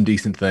did some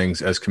decent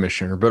things as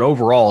commissioner, but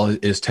overall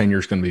his tenure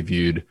is going to be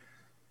viewed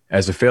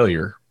as a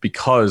failure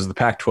because the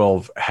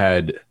Pac-12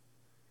 had,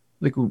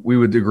 I think we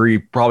would agree,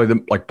 probably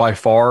by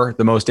far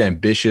the most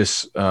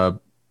ambitious plan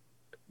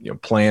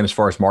as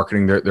far as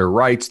marketing their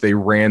rights. They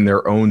ran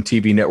their own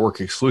TV network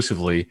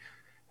exclusively,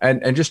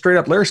 and just straight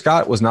up, Larry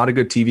Scott was not a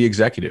good TV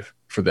executive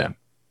for them.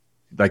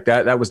 Like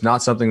that was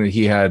not something that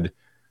he had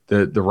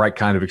the right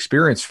kind of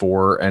experience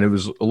for. And it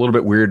was a little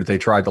bit weird that they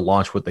tried to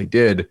launch what they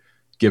did,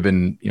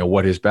 given,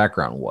 what his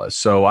background was.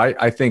 So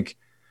I think,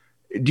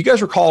 do you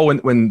guys recall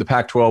when the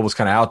Pac-12 was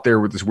kind of out there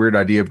with this weird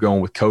idea of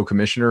going with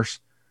co-commissioners?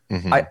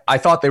 Mm-hmm. I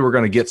thought they were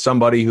going to get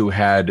somebody who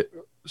had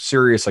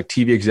serious like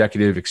TV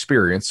executive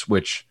experience,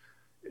 which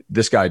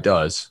this guy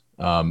does.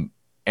 And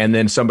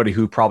then somebody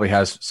who probably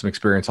has some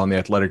experience on the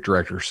athletic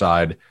director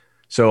side.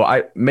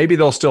 So maybe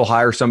they'll still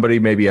hire somebody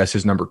maybe as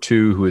his number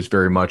two, who is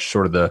very much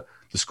sort of the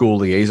school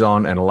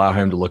liaison, and allow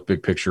him to look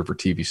big picture for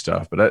TV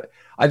stuff. But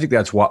I think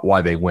that's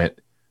why they went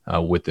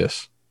with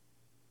this.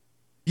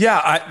 Yeah,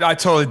 I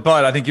totally,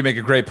 Bud, I think you make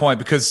a great point,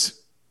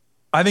 because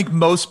I think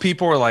most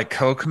people are like,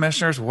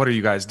 co-commissioners, what are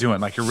you guys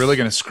doing? Like, you're really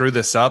going to screw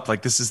this up?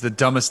 Like, this is the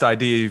dumbest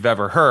idea you've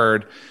ever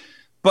heard.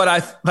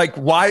 But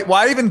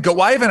why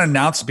even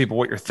announce to people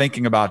what you're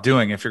thinking about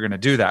doing if you're going to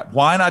do that?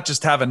 Why not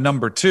just have a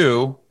number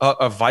two,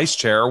 a vice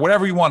chair, or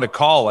whatever you want to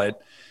call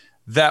it,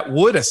 that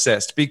would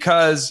assist?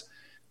 Because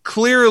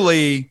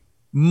clearly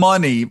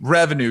money,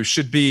 revenue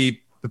should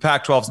be the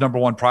Pac-12's number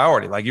one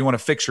priority. Like, you want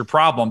to fix your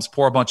problems,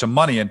 pour a bunch of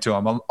money into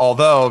them.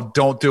 Although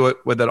don't do it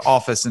with an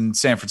office in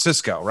San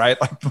Francisco, right?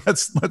 Like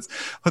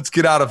let's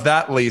get out of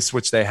that lease,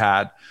 which they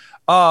had.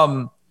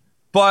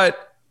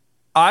 But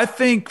I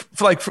think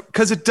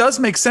because it does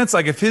make sense.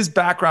 Like, if his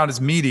background is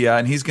media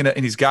and he's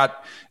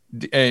got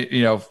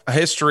a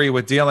history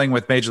with dealing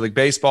with Major League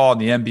Baseball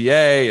and the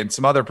NBA and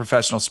some other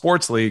professional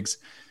sports leagues,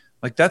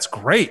 like, that's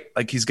great.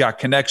 Like, he's got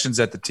connections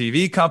at the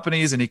TV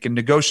companies and he can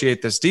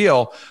negotiate this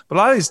deal. But a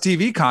lot of these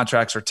TV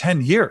contracts are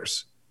 10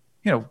 years.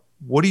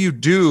 What do you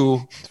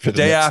do the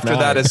day after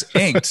that is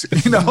inked?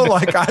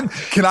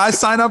 Can I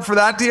sign up for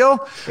that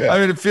deal? Yeah. I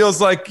mean, it feels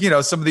like,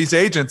 some of these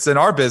agents in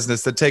our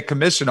business that take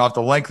commission off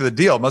the length of the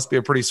deal must be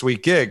a pretty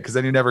sweet gig, because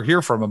then you never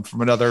hear from them from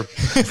another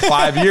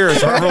 5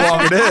 years, however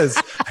long it is.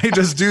 They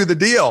just do the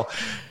deal.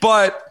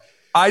 But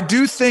I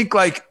do think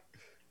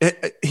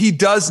he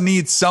does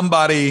need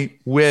somebody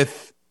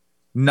with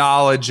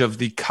knowledge of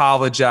the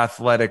college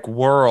athletic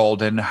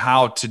world and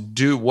how to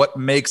do what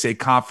makes a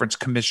conference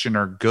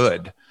commissioner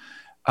good.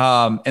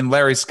 And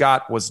Larry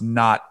Scott was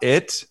not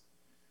it.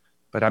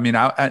 But I mean,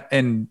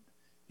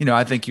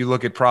 I think you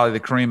look at probably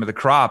the cream of the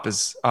crop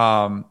is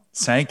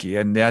Sankey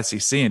and the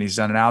SEC, and he's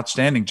done an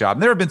outstanding job.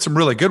 And there have been some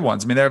really good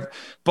ones. I mean,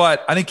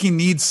 but I think he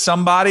needs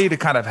somebody to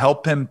kind of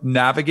help him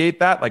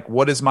navigate that. Like,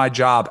 what is my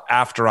job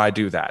after I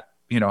do that?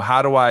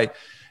 How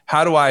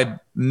do I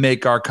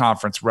make our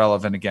conference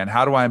relevant again?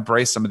 How do I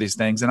embrace some of these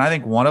things? And I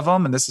think one of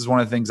them, and this is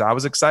one of the things I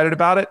was excited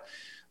about it,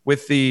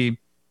 with the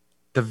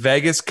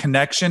Vegas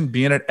connection,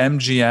 being at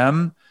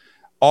MGM,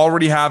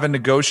 already having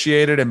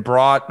negotiated and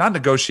not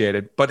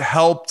negotiated, but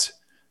helped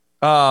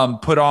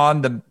put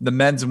on the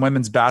men's and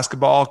women's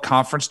basketball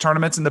conference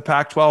tournaments in the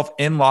Pac-12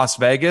 in Las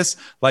Vegas,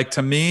 like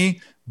to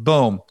me,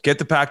 boom, get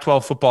the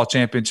Pac-12 football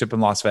championship in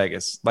Las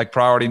Vegas, like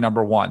priority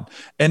number one.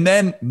 And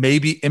then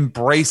maybe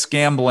embrace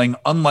gambling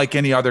unlike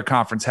any other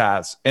conference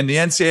has. And the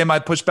NCAA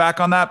might push back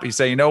on that, but you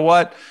say, you know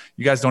what?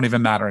 You guys don't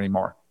even matter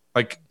anymore.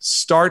 Like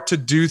start to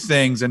do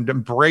things and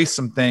embrace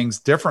some things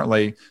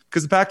differently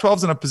because the Pac-12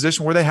 is in a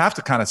position where they have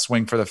to kind of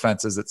swing for the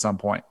fences at some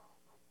point.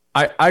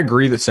 I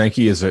agree that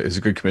Sankey is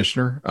a good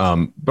commissioner,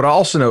 but I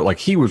also know like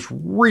he was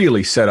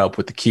really set up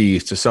with the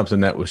keys to something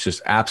that was just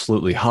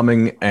absolutely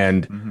humming.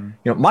 And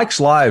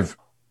Mike's Live,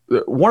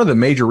 one of the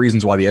major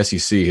reasons why the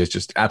SEC has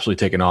just absolutely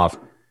taken off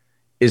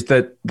is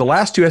that the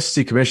last two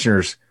SEC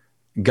commissioners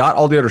got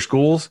all the other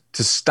schools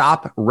to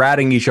stop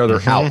ratting each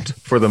other out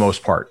for the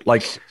most part.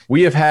 Like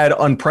we have had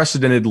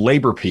unprecedented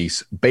labor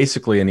peace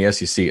basically in the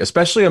SEC,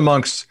 especially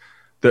amongst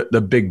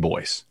the big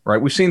boys,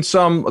 right? We've seen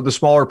some of the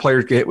smaller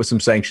players get hit with some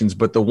sanctions,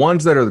 but the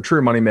ones that are the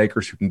true money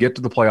makers who can get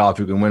to the playoff,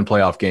 who can win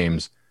playoff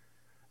games,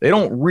 they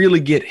don't really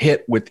get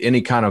hit with any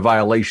kind of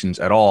violations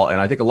at all. And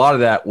I think a lot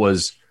of that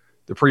was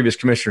the previous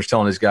commissioners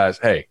telling these guys,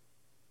 hey,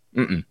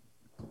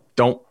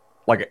 don't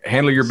like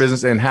handle your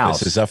business in-house.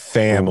 This is a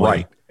family,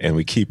 right? And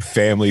we keep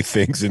family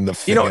things in the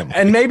family.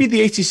 And maybe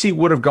the ACC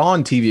would have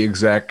gone TV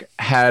exec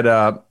had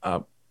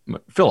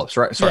Phillips,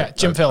 right? Sorry, yeah,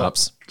 Jim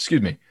Phillips.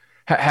 Excuse me.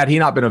 Had he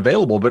not been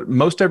available, but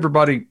most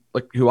everybody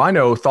like who I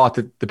know thought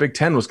that the Big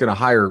Ten was going to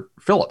hire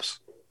Phillips,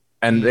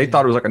 and they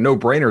thought it was like a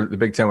no-brainer that the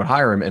Big Ten would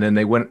hire him. And then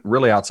they went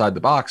really outside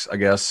the box, I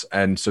guess.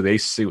 And so the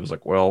ACC was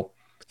like, well,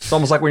 it's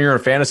almost like when you're in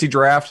a fantasy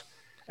draft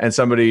and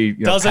somebody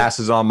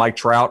passes on Mike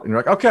Trout, and you're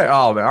like, okay,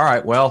 all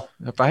right, well,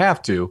 if I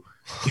have to,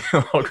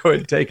 I'll go ahead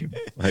and take him.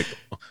 Like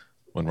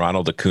when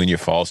Ronald Acuna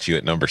falls to you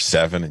at number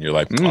 7, and you're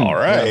like, all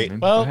right. Yeah,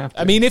 well,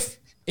 I mean,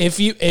 if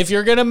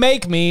you're gonna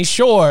make me,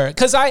 sure,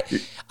 because I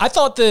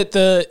thought that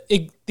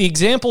the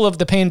example of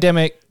the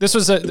pandemic, this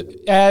was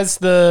as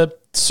the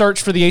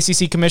search for the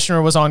ACC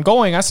commissioner was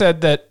ongoing. I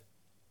said that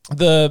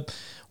the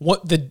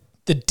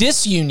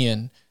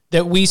disunion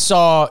that we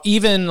saw,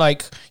 even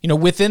like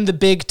within the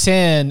Big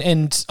Ten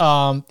and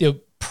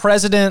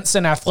presidents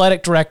and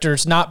athletic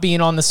directors not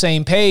being on the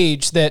same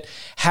page, that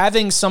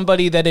having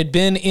somebody that had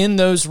been in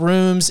those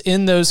rooms,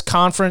 on those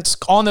conference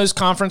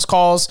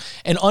calls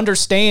and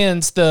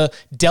understands the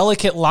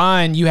delicate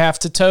line you have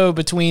to toe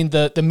between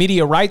the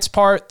media rights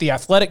part, the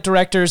athletic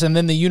directors, and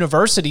then the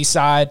university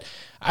side.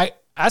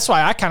 That's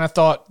why I kind of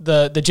thought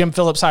the Jim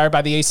Phillips hire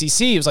by the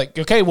ACC was like,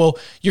 okay, well,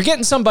 you're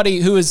getting somebody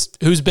who's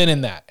been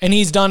in that, and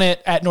he's done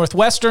it at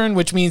Northwestern,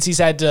 which means he's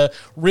had to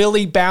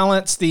really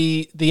balance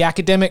the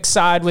academic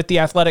side with the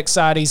athletic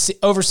side. He's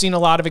overseen a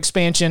lot of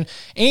expansion,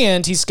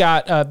 and he's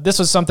got this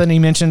was something he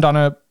mentioned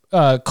on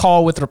a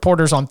call with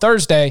reporters on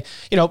Thursday.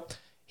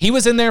 He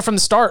was in there from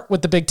the start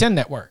with the Big Ten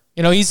Network.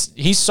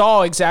 He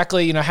saw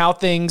exactly how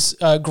things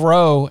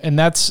grow, and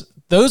that's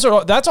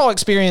all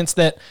experience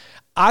that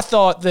I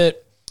thought that.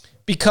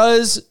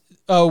 Because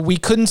we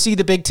couldn't see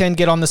the Big Ten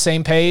get on the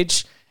same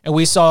page, and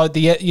we saw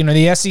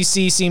the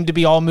SEC seemed to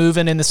be all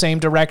moving in the same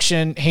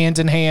direction, hand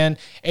in hand,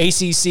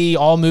 ACC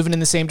all moving in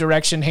the same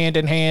direction, hand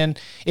in hand.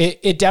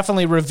 It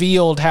definitely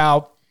revealed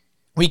how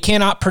we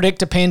cannot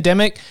predict a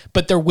pandemic,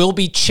 but there will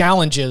be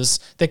challenges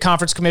that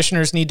conference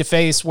commissioners need to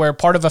face where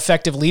part of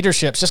effective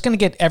leadership is just going to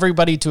get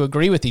everybody to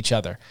agree with each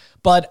other.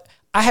 But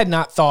I had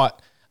not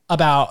thought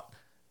about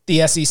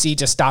the SEC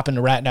just stopping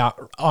to ratting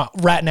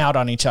out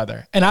on each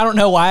other. And I don't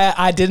know why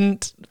I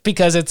didn't,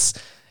 because it's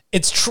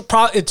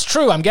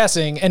true, I'm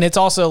guessing. And it's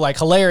also like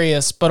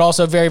hilarious, but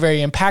also very, very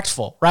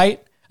impactful,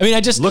 right? I mean,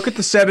 I just look at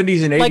the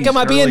 70s and 80s. Like, am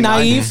I being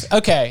naive? 90s.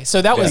 Okay.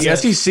 So that was the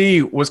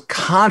SEC was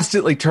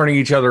constantly turning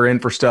each other in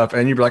for stuff.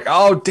 And you'd be like,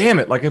 oh, damn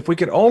it. Like if we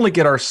could only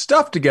get our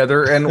stuff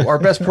together and our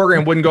best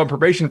program wouldn't go on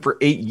probation for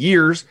 8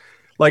 years.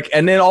 Like,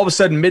 and then all of a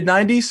sudden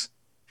mid-90s,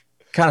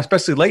 kind of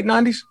especially late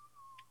 90s,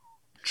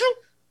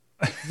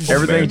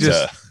 everything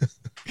just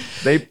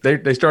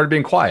they started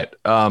being quiet.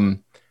 By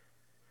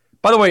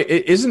the way,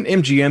 isn't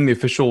MGM the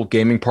official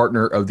gaming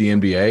partner of the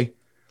NBA?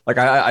 Like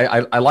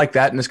I like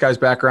that in this guy's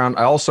background.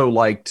 I also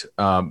liked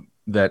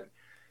that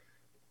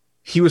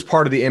he was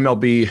part of the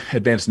MLB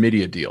Advanced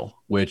Media deal,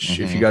 which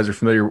if you guys are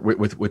familiar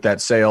with that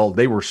sale,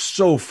 they were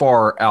so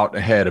far out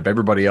ahead of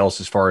everybody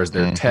else as far as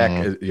their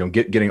tech,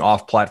 getting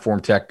off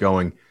platform tech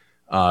going.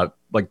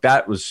 Like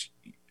that was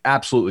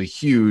absolutely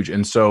huge.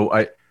 And so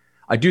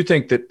I do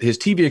think that his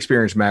TV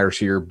experience matters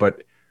here,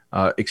 but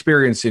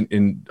experience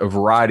in a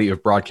variety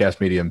of broadcast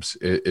mediums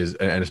is,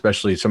 and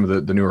especially some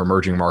of the newer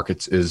emerging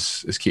markets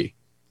is key.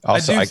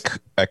 Also,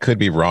 I could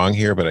be wrong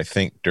here, but I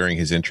think during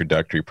his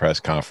introductory press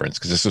conference,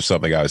 because this was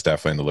something I was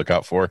definitely on the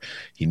lookout for,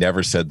 he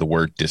never said the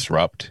word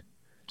disrupt.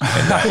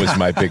 And that was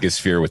my biggest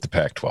fear with the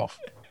Pac-12.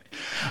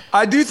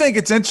 I do think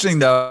it's interesting,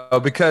 though,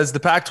 because the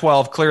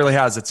Pac-12 clearly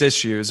has its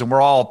issues, and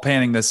we're all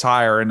painting this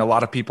higher, and a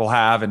lot of people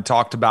have and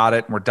talked about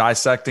it, and we're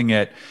dissecting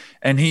it.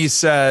 And he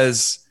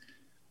says,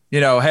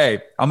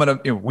 hey,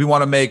 we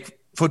want to make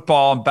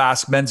football and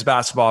men's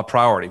basketball a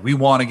priority. We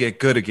want to get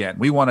good again.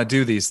 We want to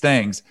do these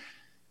things.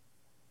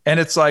 And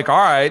it's like, all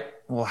right,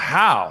 well,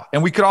 how?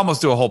 And we could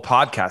almost do a whole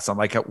podcast on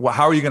like,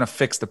 how are you going to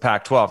fix the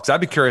Pac-12? Because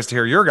I'd be curious to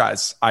hear your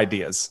guys'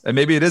 ideas. And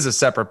maybe it is a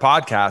separate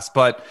podcast,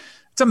 but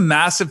it's a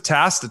massive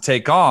task to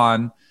take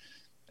on.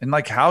 And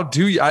like, how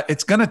do you?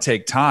 It's going to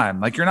take time.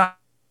 Like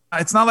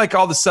it's not like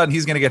all of a sudden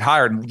he's going to get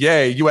hired and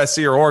yay,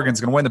 USC or Oregon's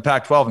going to win the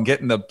Pac-12 and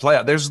get in the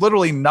playoff. There's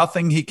literally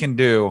nothing he can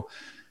do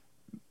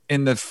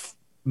in the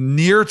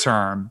near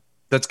term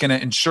that's going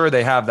to ensure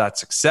they have that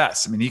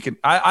success. I mean,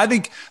 I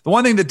think the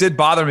one thing that did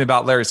bother me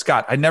about Larry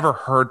Scott, I never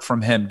heard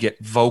from him get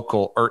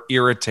vocal or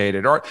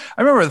irritated. Or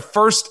I remember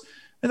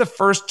in the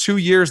first 2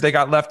 years they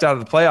got left out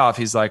of the playoff,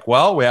 he's like,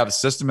 well, we have a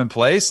system in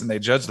place and they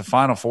judge the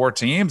final 4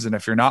 teams. And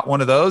if you're not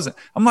one of those,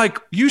 I'm like,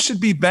 you should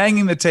be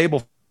banging the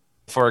table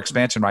for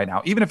expansion right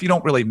now. Even if you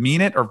don't really mean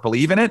it or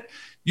believe in it,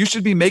 you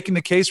should be making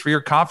the case for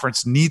your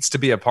conference needs to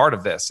be a part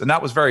of this. And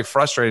that was very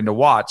frustrating to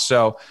watch.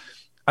 So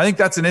I think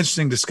that's an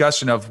interesting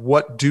discussion of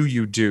what do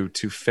you do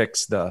to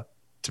fix the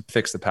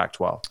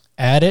Pac-12.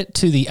 Add it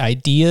to the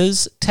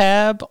ideas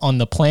tab on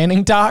the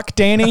planning doc,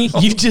 Danny.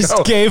 You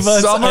just gave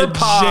us summer a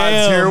pods.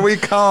 gem. Here we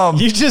come.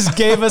 You just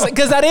gave us,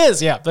 because that is,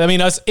 yeah. I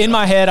mean, in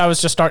my head, I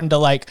was just starting to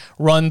like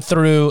run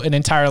through an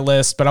entire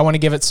list, but I want to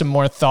give it some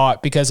more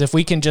thought, because if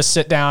we can just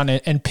sit down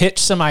and pitch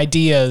some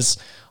ideas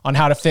on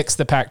how to fix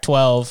the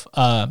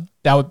Pac-12,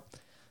 that would,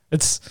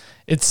 it's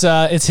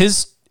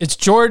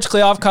George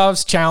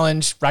Kliavkoff's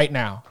challenge right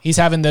now. He's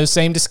having those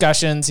same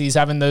discussions. He's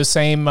having those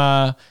same.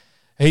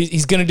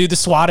 He's going to do the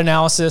SWOT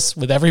analysis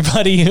with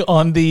everybody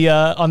on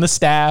the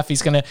staff.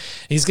 He's gonna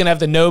have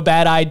the no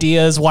bad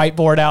ideas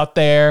whiteboard out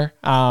there.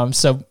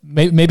 So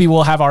maybe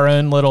we'll have our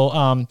own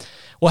little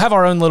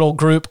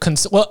group.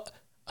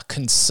 A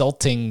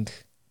consulting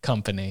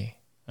company.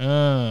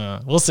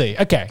 We'll see.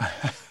 Okay,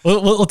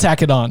 we'll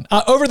tack it on.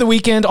 Over the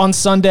weekend on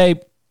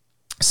Sunday,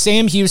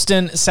 Sam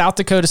Houston, South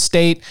Dakota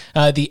State,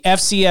 the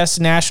FCS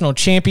National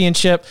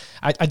Championship.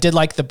 I did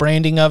like the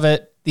branding of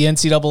it, the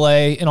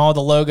NCAA and all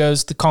the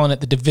logos, calling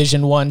it the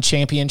Division I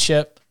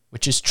Championship,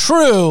 which is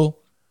true,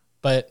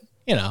 but,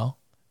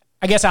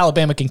 I guess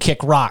Alabama can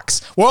kick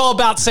rocks. We're all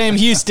about Sam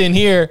Houston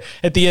here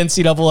at the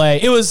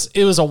NCAA.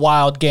 It was a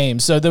wild game.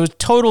 So there was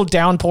total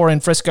downpour in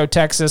Frisco,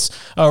 Texas,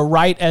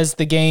 right as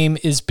the game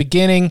is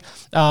beginning.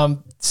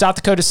 South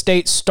Dakota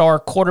State star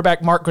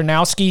quarterback Mark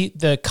Gronowski,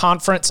 the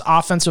conference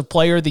offensive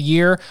player of the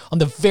year, on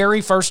the very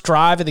first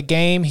drive of the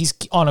game, he's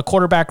on a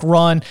quarterback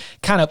run,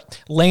 kind of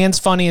lands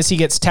funny as he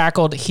gets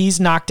tackled. He's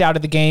knocked out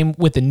of the game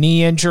with a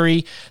knee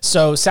injury.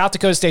 So South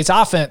Dakota State's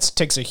offense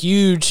takes a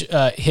huge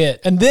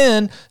hit. And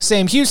then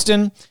Sam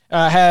Houston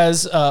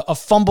has a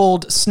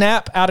fumbled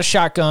snap out of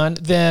shotgun,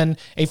 then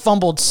a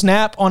fumbled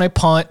snap on a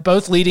punt,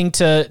 both leading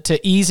to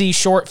easy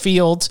short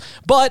fields.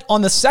 But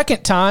on the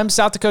second time,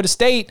 South Dakota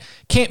State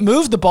can't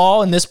move the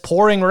ball in this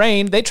pouring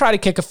rain. They try to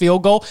kick a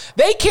field goal.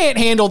 They can't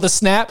handle the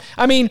snap.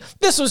 I mean,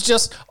 this was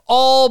just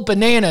all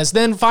bananas.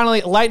 Then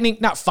finally, a lightning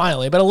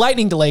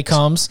delay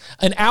comes,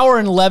 an hour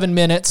and 11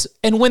 minutes.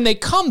 And when they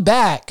come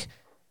back,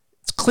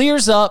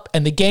 clears up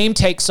and the game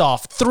takes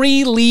off.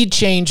 3 lead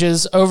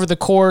changes over the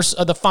course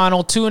of the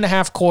final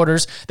 2.5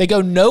 quarters. They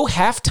go no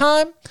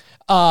halftime,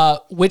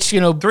 which,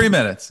 3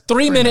 minutes.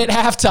 3-minute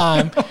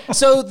halftime.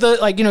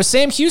 So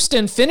Sam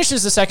Houston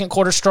finishes the second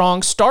quarter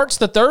strong, starts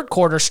the third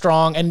quarter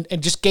strong, and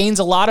just gains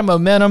a lot of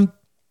momentum.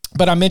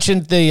 But I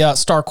mentioned the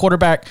star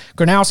quarterback,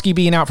 Gronowski,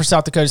 being out for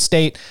South Dakota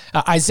State.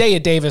 Isaiah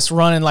Davis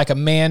running like a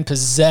man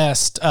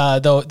possessed,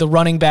 the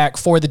running back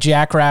for the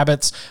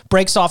Jackrabbits.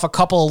 Breaks off a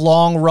couple of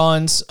long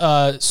runs,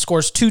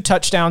 scores 2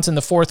 touchdowns in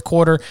the fourth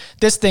quarter.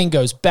 This thing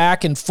goes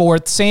back and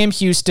forth. Sam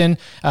Houston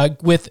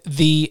with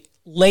the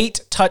late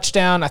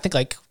touchdown, I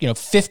think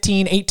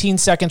 15, 18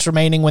 seconds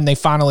remaining when they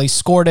finally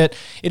scored it.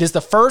 It is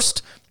the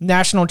first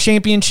national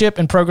championship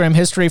in program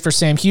history for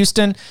Sam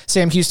Houston.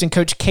 Sam Houston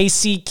coach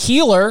Casey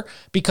Keeler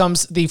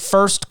becomes the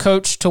first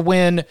coach to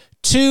win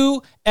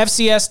 2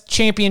 FCS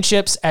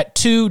championships at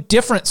 2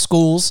 different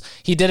schools.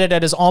 He did it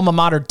at his alma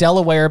mater,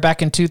 Delaware,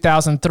 back in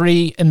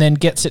 2003, and then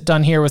gets it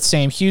done here with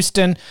Sam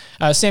Houston.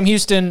 Sam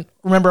Houston,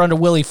 remember, under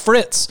Willie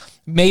Fritz,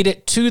 made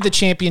it to the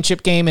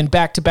championship game in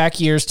back-to-back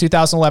years,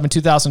 2011,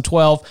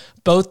 2012,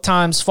 both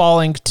times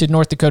falling to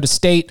North Dakota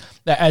State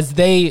as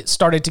they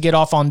started to get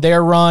off on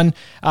their run.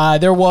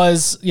 There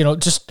was,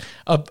 just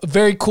a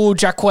very cool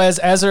Jaquez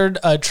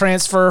Ezzard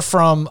transfer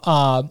from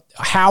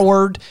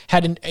Howard,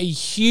 had a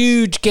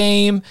huge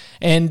game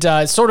and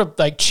sort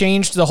of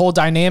changed the whole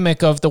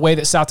dynamic of the way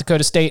that South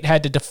Dakota State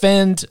had to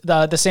defend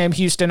the Sam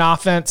Houston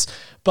offense.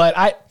 But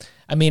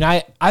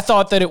I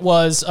thought that it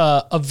was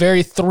a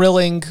very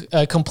thrilling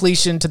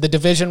completion to the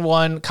Division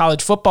I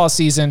college football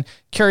season.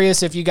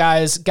 Curious if you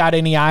guys got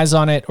any eyes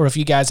on it or if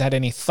you guys had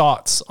any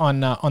thoughts on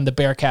the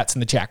Bearcats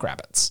and the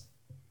Jackrabbits.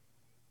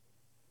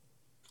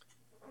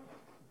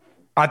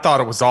 I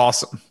thought it was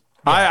awesome.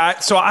 Yeah.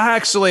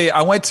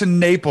 I went to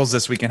Naples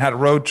this weekend, had a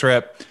road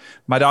trip.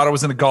 My daughter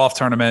was in a golf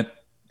tournament.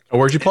 Oh,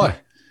 where'd you play?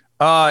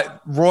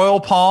 Royal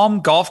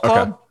Palm Golf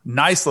Club. Okay.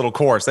 Nice little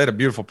course. They had a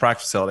beautiful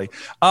practice facility.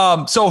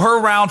 So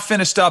her round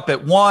finished up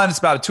at 1. It's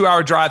about a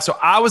 2-hour drive. So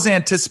I was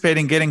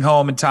anticipating getting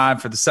home in time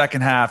for the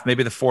second half,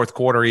 maybe the fourth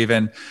quarter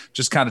even,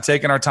 just kind of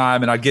taking our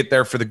time, and I'd get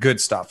there for the good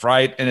stuff,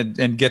 right?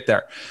 And get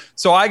there.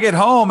 So I get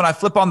home and I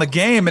flip on the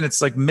game, and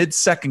it's like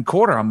mid-second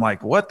quarter. I'm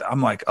like, what?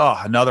 I'm like,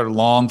 oh, another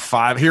long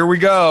 5. Here we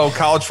go.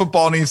 College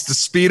football needs to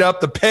speed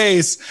up the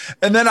pace.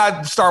 And then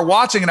I start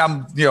watching, and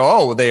I'm,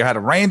 they had a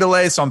rain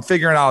delay, so I'm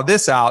figuring all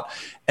this out.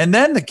 And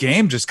then the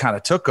game just kind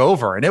of took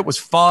over, and it was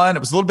fun. It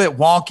was a little bit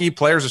wonky.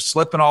 Players are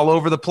slipping all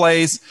over the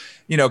place.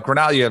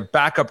 Grinnell, you have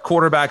backup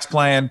quarterbacks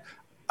playing.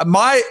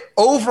 My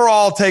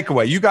overall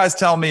takeaway, you guys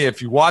tell me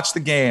if you watch the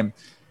game,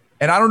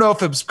 and I don't know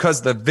if it was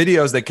because the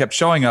videos they kept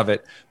showing of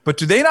it, but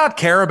do they not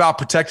care about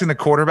protecting the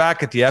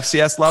quarterback at the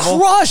FCS level?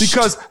 Crushed.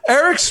 Because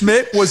Eric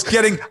Schmidt was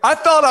I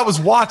thought I was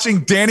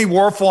watching Danny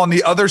Warfel on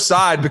the other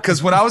side,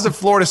 because when I was at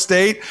Florida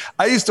State,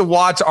 I used to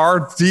watch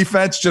our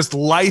defense just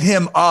light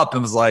him up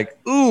and was like,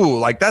 ooh,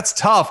 like that's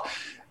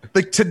tough.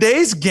 Like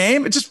today's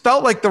game, it just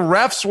felt like the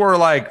refs were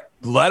like,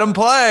 let him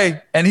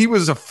play. And he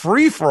was a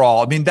free for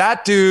all. I mean,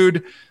 that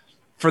dude,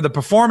 for the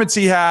performance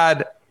he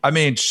had,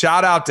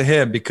 shout out to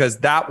him, because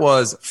that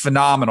was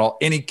phenomenal.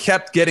 And he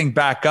kept getting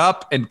back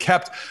up and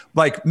kept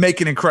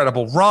making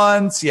incredible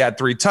runs. He had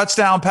 3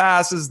 touchdown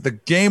passes, the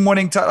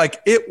game-winning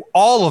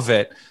all of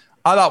it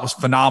I thought was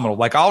phenomenal.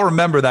 I'll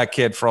remember that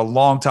kid for a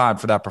long time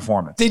for that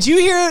performance. Did you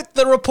hear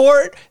the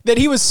report that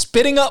he was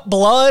spitting up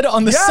blood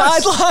on the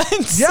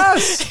sidelines?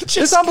 Yes.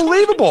 It's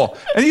unbelievable.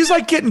 And he's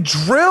getting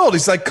drilled.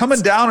 He's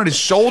coming down on his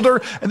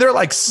shoulder, and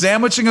they're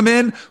sandwiching him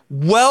in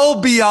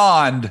well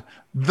beyond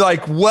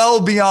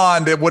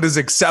what is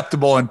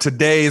acceptable in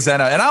today's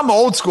NFL. And I'm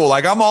old school.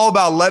 I'm all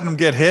about letting them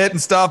get hit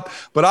and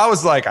stuff. But I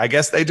was I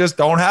guess they just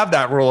don't have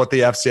that rule at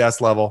the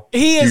FCS level.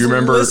 He is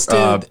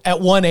listed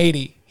at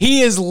 180.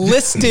 He is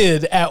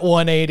listed at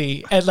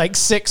 180 at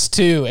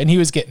 6'2", and he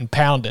was getting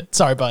pounded.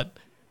 Sorry, bud.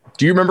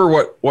 Do you remember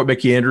what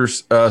Mickey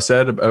Andrews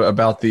said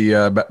about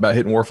about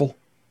hitting Warfel?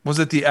 Was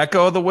it the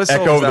echo of the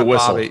whistle? Echo of the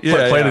whistle. Play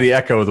to the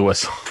echo of the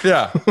whistle.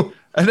 Yeah.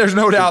 And there's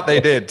no doubt they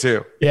did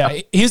too. Yeah,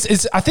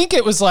 I think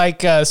it was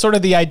sort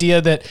of the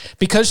idea that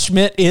because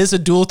Schmidt is a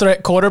dual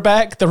threat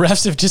quarterback, the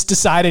refs have just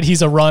decided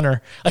he's a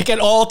runner. At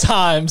all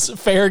times,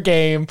 fair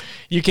game,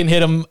 you can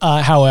hit him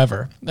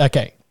however.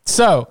 Okay,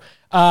 so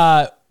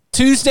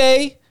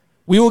Tuesday,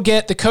 we will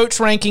get the coach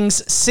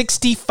rankings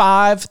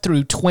 65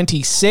 through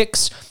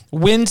 26.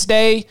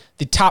 Wednesday,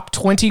 the top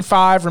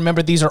 25.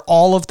 Remember, these are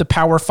all of the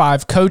Power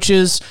 5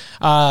 coaches.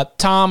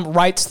 Tom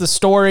writes the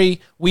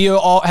story. We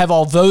have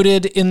all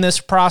voted in this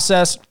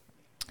process.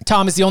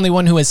 Tom is the only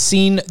one who has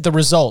seen the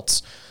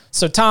results.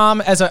 So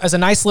Tom, as a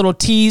nice little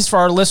tease for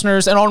our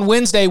listeners, and on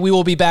Wednesday we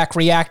will be back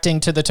reacting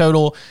to the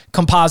total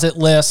composite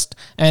list,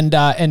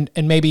 and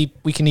maybe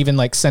we can even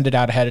send it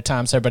out ahead of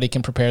time so everybody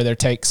can prepare their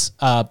takes.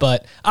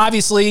 But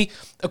obviously,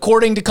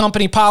 according to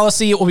company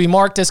policy, it will be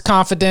marked as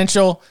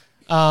confidential.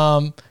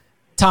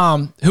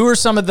 Tom, who are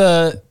some of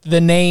the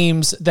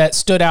names that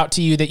stood out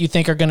to you that you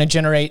think are going to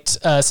generate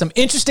some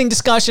interesting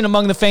discussion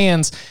among the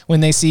fans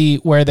when they see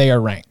where they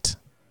are ranked?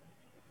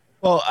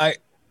 Well,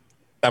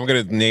 I'm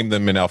going to name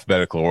them in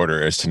alphabetical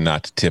order as to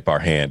not to tip our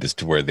hand as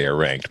to where they are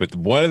ranked. But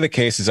one of the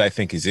cases I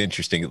think is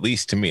interesting, at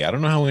least to me, I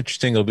don't know how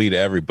interesting it'll be to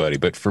everybody,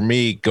 but for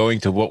me, going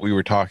to what we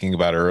were talking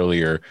about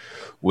earlier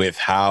with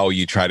how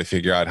you try to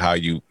figure out how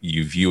you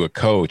view a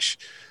coach,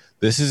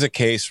 this is a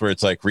case where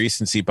it's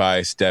recency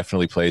bias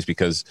definitely plays,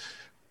 because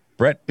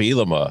Brett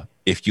Bielema,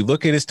 if you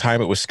look at his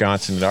time at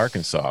Wisconsin and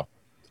Arkansas,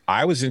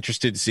 I was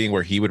interested in seeing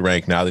where he would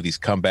rank now that he's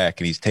come back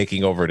and he's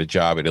taking over at a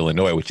job at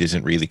Illinois, which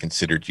isn't really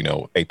considered,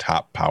 a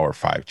top Power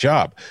 5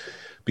 job.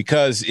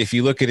 Because if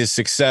you look at his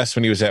success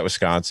when he was at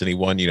Wisconsin, he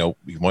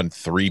won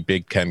 3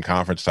 Big Ten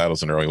conference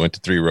titles in a row. He went to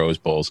 3 Rose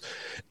Bowls.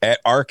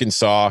 At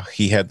Arkansas,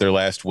 he had their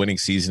last winning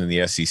season in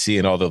the SEC,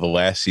 and although the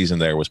last season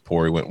there was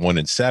poor, he went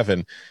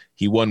 1-7.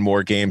 He won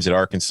more games at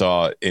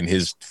Arkansas in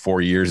his 4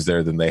 years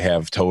there than they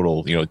have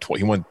total. He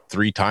won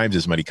 3 times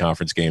as many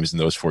conference games in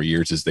those 4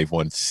 years as they've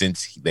won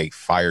since they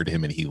fired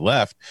him and he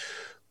left.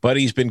 But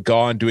he's been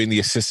gone doing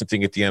the assistant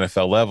thing at the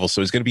NFL level.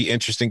 So it's going to be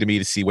interesting to me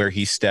to see where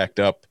he stacked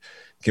up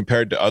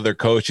compared to other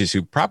coaches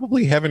who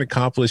probably haven't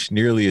accomplished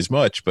nearly as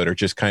much, but are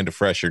just kind of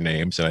fresher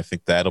names. And I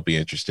think that'll be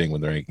interesting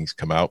when the rankings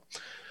come out.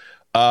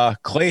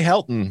 Clay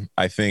Helton,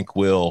 I think,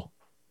 will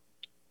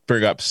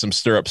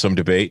stir up some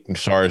debate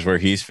as far as where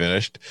he's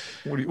finished.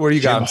 What do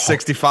you got?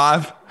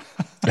 65?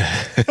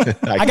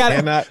 I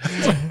cannot.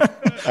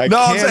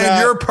 I'm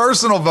saying your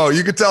personal vote.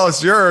 You could tell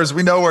us yours.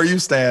 We know where you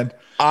stand.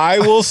 I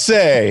will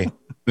say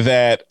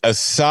that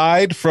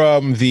aside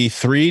from the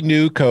 3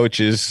 new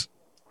coaches,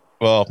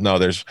 well, no,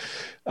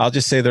 I'll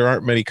just say there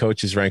aren't many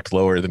coaches ranked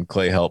lower than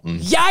Clay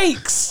Helton.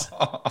 Yikes!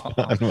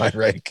 On my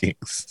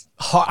rankings.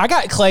 I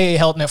got Clay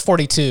Helton at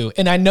 42,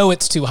 and I know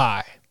it's too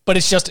high. But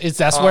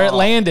that's where it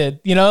landed,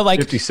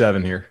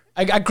 57 here.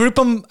 I group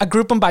them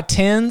by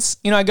tens.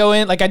 I go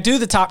in, I do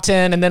the top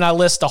 10, and then I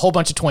list a whole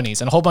bunch of 20s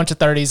and a whole bunch of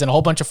 30s and a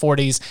whole bunch of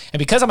 40s. And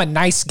because I'm a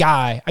nice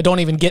guy, I don't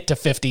even get to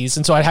 50s.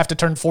 And so I'd have to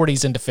turn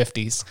 40s into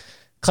 50s.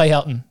 Clay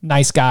Helton,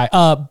 nice guy.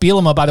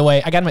 Bielema, by the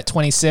way, I got him at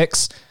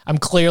 26. I'm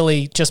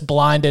clearly just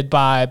blinded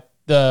by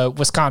the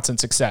Wisconsin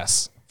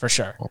success for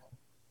sure.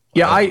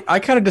 Yeah, I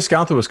kind of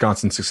discount the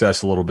Wisconsin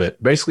success a little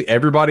bit. Basically,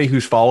 everybody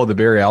who's followed the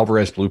Barry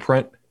Alvarez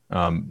blueprint,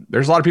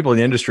 there's a lot of people in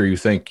the industry who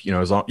think, you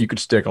know, you could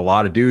stick a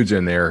lot of dudes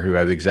in there who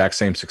have the exact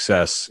same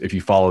success if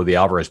you follow the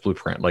Alvarez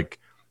blueprint. Like,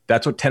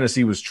 that's what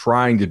Tennessee was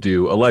trying to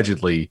do,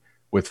 allegedly,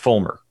 with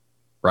Fulmer,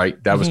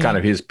 right? That was kind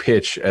of his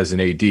pitch as an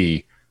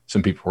AD.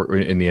 Some people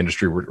in the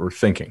industry were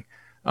thinking.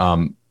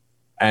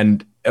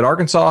 And at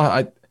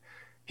Arkansas,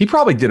 he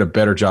probably did a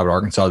better job at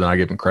Arkansas than I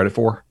give him credit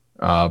for.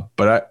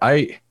 But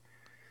I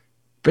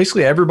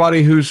basically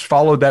everybody who's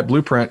followed that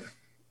blueprint,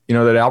 you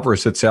know, that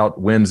Alvarez sits out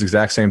wins the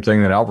exact same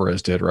thing that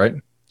Alvarez did, right?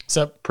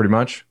 So pretty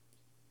much.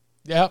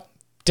 Yeah.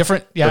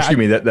 Different. Yeah. Or excuse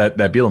me, that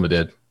Bielema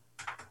did.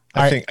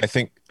 I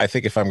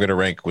think if I'm going to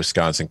rank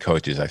Wisconsin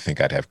coaches, I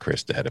think I'd have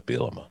Chryst ahead of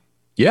Bielema.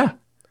 Yeah.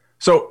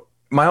 So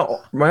my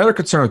other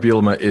concern with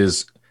Bielema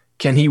is,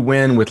 can he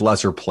win with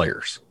lesser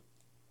players?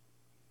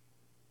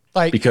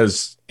 Like,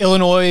 because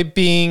Illinois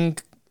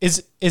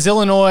is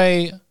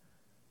Illinois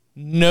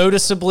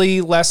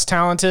noticeably less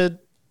talented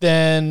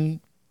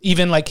than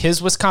even like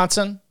his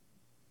Wisconsin?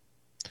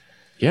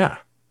 Yeah.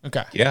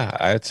 Okay. Yeah,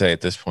 I'd say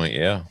at this point,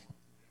 yeah.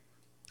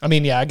 I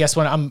mean, yeah, I guess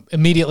when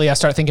I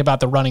start thinking about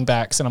the running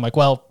backs and I'm like,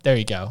 well, there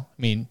you go.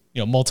 I mean,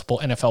 you know, multiple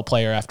NFL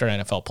player after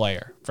NFL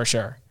player for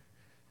sure.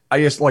 I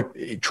just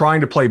like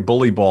trying to play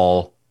bully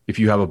ball if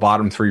you have a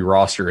bottom 3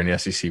 roster in the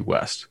SEC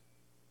West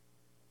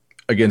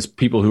against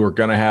people who are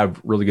going to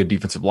have really good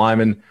defensive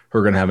linemen, who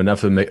are going to have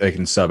enough of them they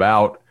can sub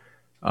out.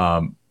 I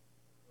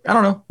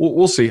don't know.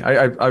 We'll see.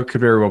 I could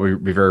very well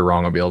be very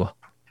wrong on Bielema.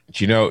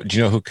 Do you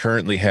know who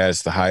currently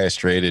has the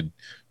highest rated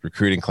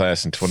recruiting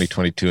class in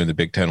 2022 in the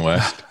Big Ten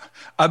West?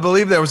 I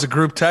believe there was a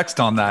group text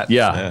on that.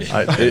 Yeah.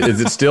 Is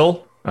it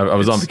still? I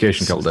was on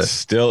vacation a couple days.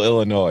 Still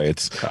Illinois.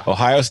 It's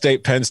Ohio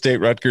State, Penn State,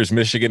 Rutgers,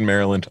 Michigan,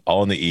 Maryland,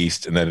 all in the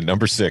East. And then at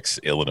number 6,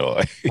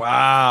 Illinois.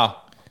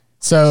 Wow.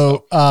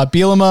 So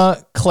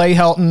Bielema, Clay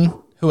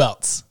Helton, who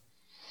else?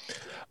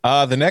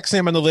 The next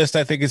name on the list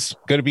I think is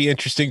going to be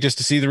interesting just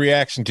to see the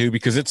reaction to,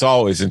 because it's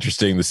always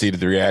interesting to see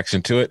the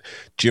reaction to it.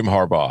 Jim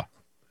Harbaugh.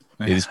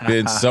 It's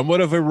been somewhat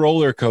of a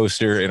roller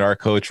coaster in our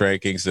coach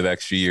rankings the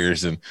next few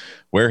years, and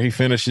where he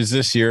finishes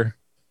this year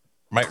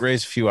might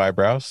raise a few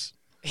eyebrows.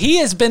 He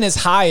has been as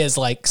high as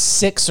like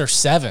 6 or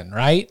 7,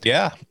 right?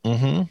 Yeah.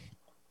 Mm-hmm.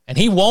 And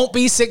he won't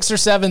be 6 or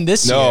 7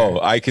 this year. No,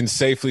 I can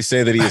safely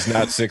say that he is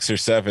not 6 or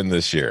 7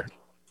 this year.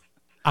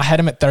 I had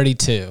him at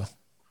 32.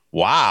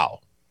 Wow.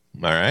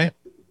 All right.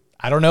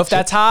 I don't know if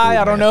that's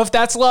high. I don't know if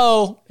that's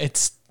low.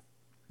 It's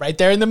right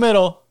there in the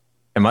middle.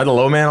 Am I the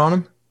low man on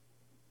him?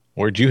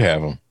 Where'd you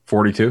have him?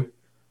 42.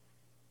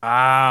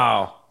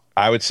 Wow.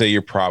 I would say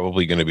you're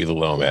probably going to be the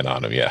low man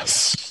on him.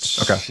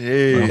 Yes. Okay.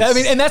 Jeez. I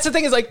mean, and that's the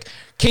thing is like,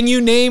 can you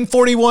name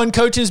 41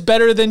 coaches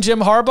better than Jim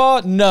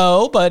Harbaugh?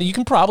 No, but you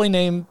can probably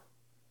name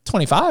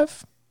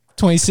 25,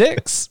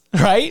 26,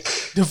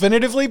 right?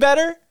 Definitively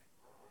better.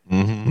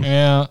 Mm-hmm.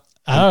 Yeah.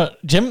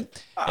 Jim.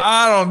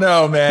 I don't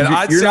know, man.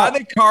 I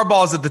think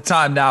Harbaugh's at the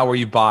time now where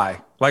you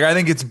buy. Like, I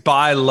think it's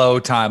buy low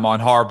time on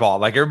Harbaugh.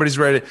 Like, everybody's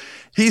ready.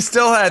 He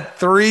still had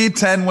 3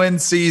 10-win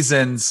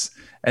seasons,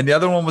 and the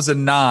other one was a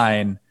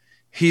 9.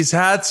 He's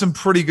had some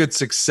pretty good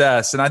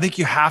success, and I think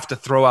you have to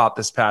throw out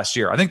this past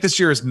year. I think this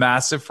year is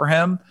massive for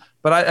him,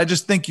 but I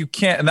just think you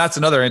can't. And that's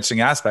another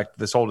interesting aspect of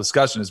this whole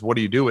discussion is what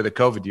do you do with a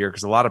COVID year?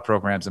 Because a lot of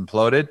programs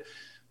imploded.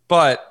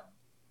 But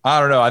I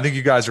don't know. I think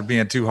you guys are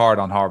being too hard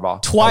on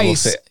Harbaugh.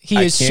 Twice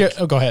he is.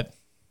 Go ahead.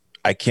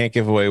 I can't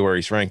give away where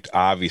he's ranked,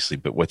 obviously,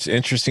 but what's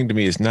interesting to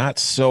me is not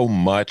so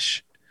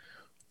much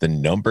the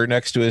number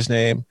next to his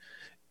name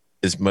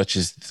as much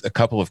as a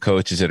couple of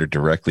coaches that are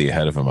directly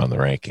ahead of him on the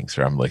rankings,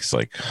 where I'm like,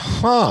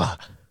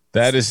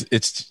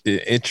 it's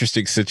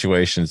interesting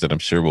situations that I'm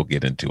sure we'll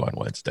get into on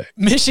Wednesday.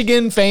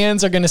 Michigan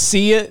fans are going to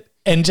see it,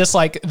 and just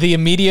like the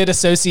immediate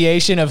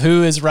association of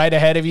who is right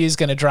ahead of you is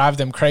going to drive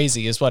them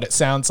crazy is what it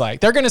sounds like.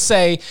 They're going to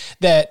say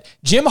that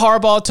Jim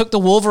Harbaugh took the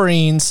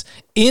Wolverines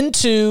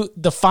into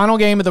the final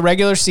game of the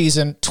regular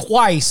season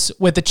twice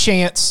with a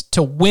chance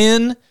to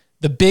win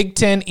the Big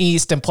Ten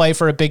East and play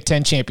for a Big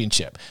Ten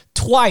championship.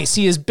 Twice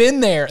he has been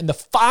there in the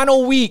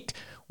final week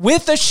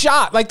with a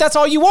shot. Like, that's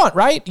all you want,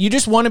 right? You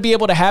just want to be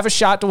able to have a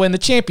shot to win the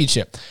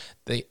championship.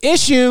 The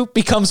issue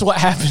becomes what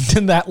happened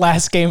in that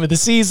last game of the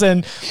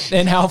season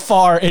and how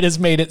far it has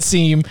made it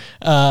seem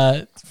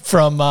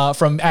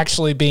from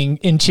actually being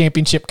in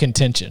championship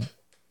contention.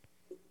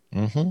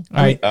 Mm-hmm. All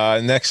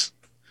right.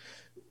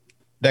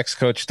 Next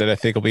coach that I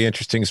think will be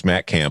interesting is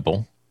Matt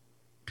Campbell,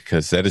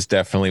 because that is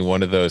definitely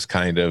one of those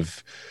kind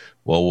of,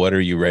 well, what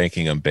are you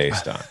ranking him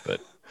based on?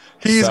 But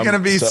he's going to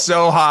be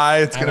so high.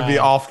 It's going to be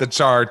off the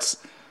charts.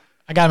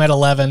 I got him at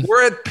 11.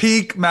 We're at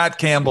peak Matt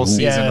Campbell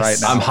season right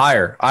now. I'm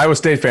higher. Iowa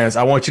State fans,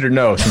 I want you to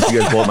know, since you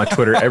guys blow up my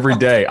Twitter every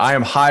day, I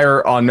am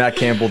higher on Matt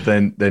Campbell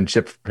than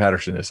Chip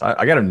Patterson is.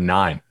 I got him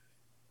 9.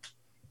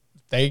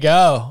 There you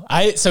go.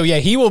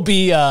 He will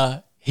be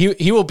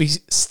he will be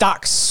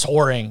stock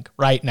soaring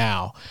right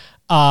now.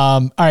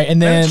 All right,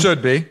 and then it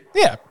should be.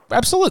 Yeah,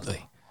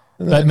 absolutely.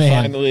 And But then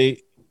man,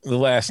 finally, the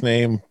last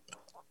name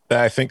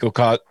that I think will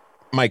call it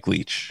Mike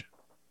Leach.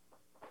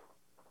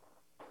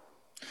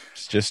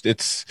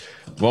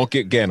 Won't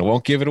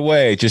give it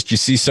away. Just you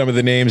see some of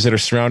the names that are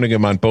surrounding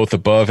him on both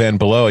above and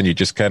below, and you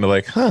just kind of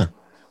like,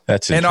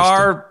 that's interesting. In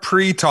our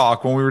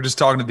pre-talk, when we were just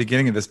talking at the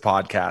beginning of this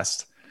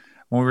podcast,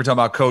 when we were talking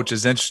about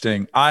coaches,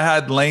 interesting. I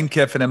had Lane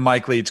Kiffin and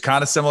Mike Leach,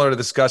 kind of similar to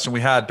the discussion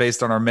we had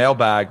based on our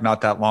mailbag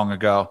not that long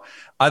ago.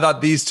 I thought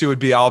these two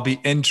I'll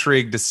be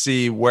intrigued to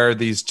see where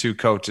these two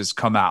coaches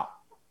come out.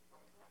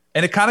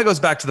 And it kind of goes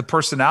back to the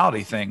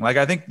personality thing. Like,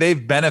 I think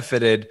they've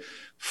benefited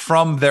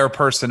from their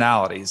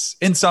personalities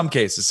in some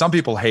cases. Some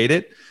people hate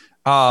it,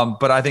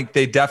 but I think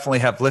they definitely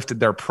have lifted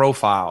their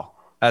profile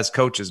as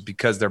coaches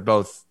because they're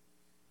both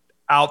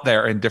out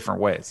there in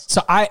different ways.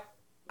 So I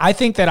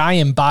think that I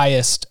am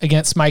biased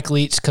against Mike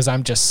Leach because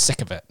I'm just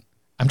sick of it.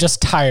 I'm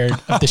just tired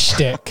of the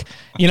shtick.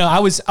 I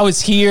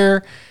was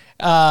here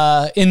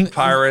in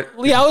Pirate.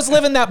 Yeah, I was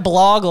living that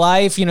blog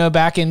life,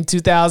 back in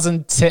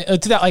 2010,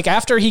 like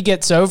after he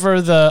gets over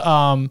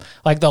the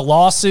the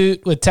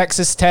lawsuit with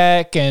Texas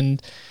Tech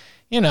and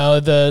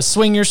the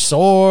swing your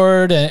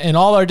sword and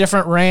all our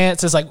different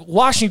rants. It's like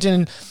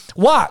Washington,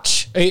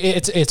 watch.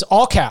 It's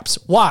all caps.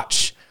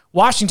 Watch.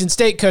 Washington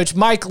State coach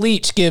Mike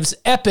Leach gives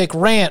epic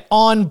rant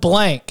on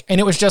blank. And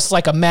it was just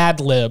like a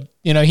Mad Lib.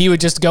 He would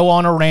just go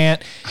on a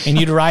rant and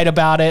you'd write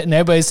about it and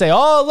everybody say,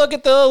 oh, look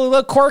at the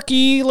little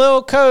quirky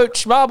little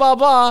coach, blah, blah,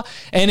 blah.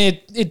 And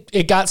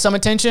it got some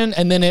attention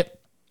and then it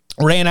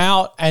ran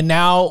out and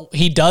now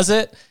he does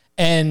it.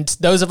 And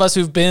those of us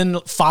who've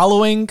been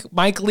following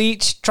Mike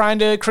Leach trying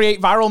to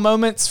create viral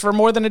moments for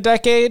more than a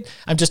decade,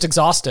 I'm just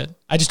exhausted.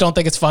 I just don't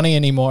think it's funny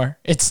anymore.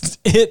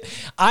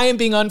 I am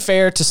being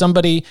unfair to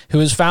somebody who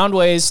has found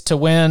ways to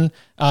win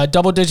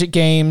double-digit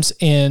games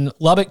in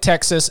Lubbock,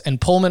 Texas,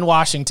 and Pullman,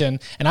 Washington,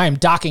 and I am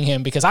docking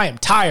him because I am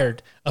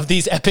tired of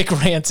these epic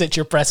rants at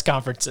your press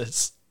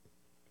conferences.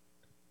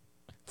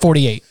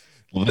 48.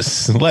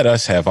 Let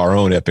us have our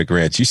own epic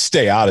rants. You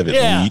stay out of it,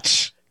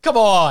 Leach. Come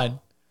on.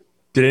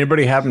 Did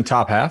anybody have him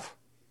top half?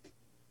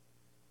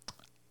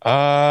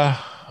 I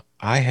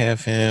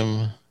have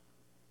him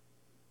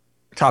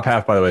top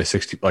half, by the way,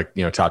 60,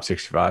 top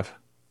 65.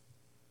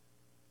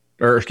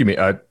 Or excuse me,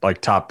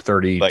 top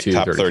 32, like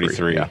top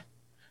 33. Yeah.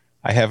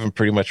 I have him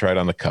pretty much right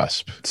on the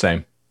cusp.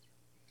 Same.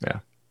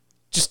 Yeah.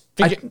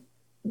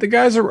 The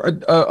guys are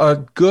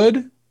a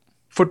good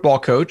football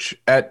coach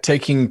at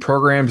taking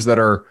programs that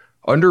are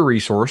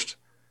under-resourced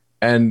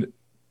and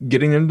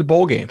getting them to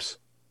bowl games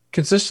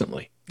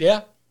consistently.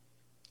 Yeah.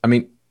 I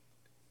mean,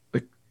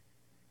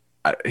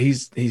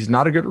 he's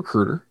not a good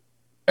recruiter,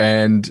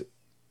 and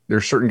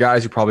there's certain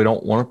guys who probably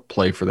don't want to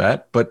play for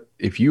that. But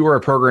if you are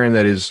a program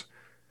that is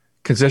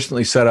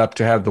consistently set up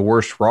to have the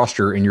worst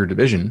roster in your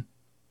division,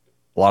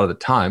 a lot of the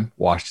time,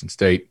 Washington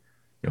State,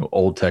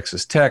 old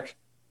Texas Tech,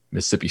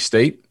 Mississippi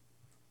State,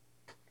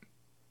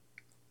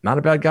 not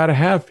a bad guy to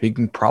have. He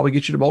can probably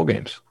get you to bowl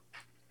games.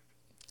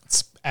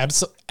 It's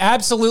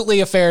absolutely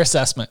a fair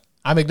assessment.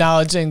 I'm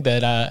acknowledging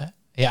that.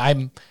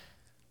 I'm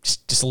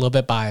just a little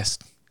bit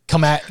biased.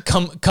 Come at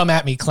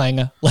me,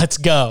 Klanga. Let's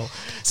go.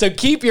 So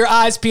keep your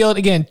eyes peeled.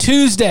 Again,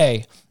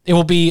 Tuesday, it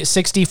will be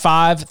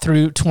 65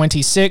 through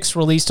 26,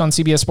 released on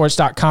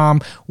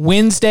CBSSports.com.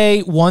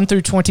 Wednesday, 1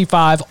 through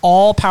 25,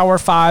 all Power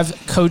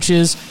 5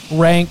 coaches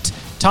ranked.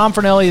 Tom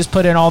Fornelli has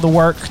put in all the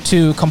work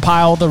to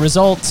compile the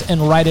results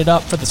and write it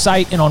up for the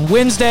site. And on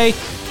Wednesday,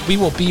 we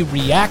will be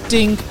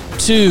reacting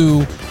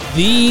to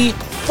the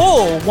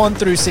full 1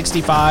 through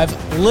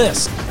 65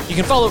 list. You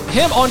can follow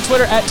him on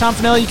Twitter at Tom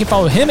Fornelli. You can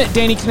follow him at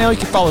Danny Cannell. You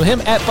can follow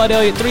him at Bud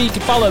Elliott 3. You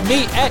can follow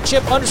me at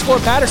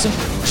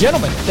Chip_Patterson.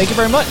 Gentlemen, thank you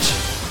very much.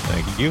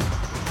 Thank you.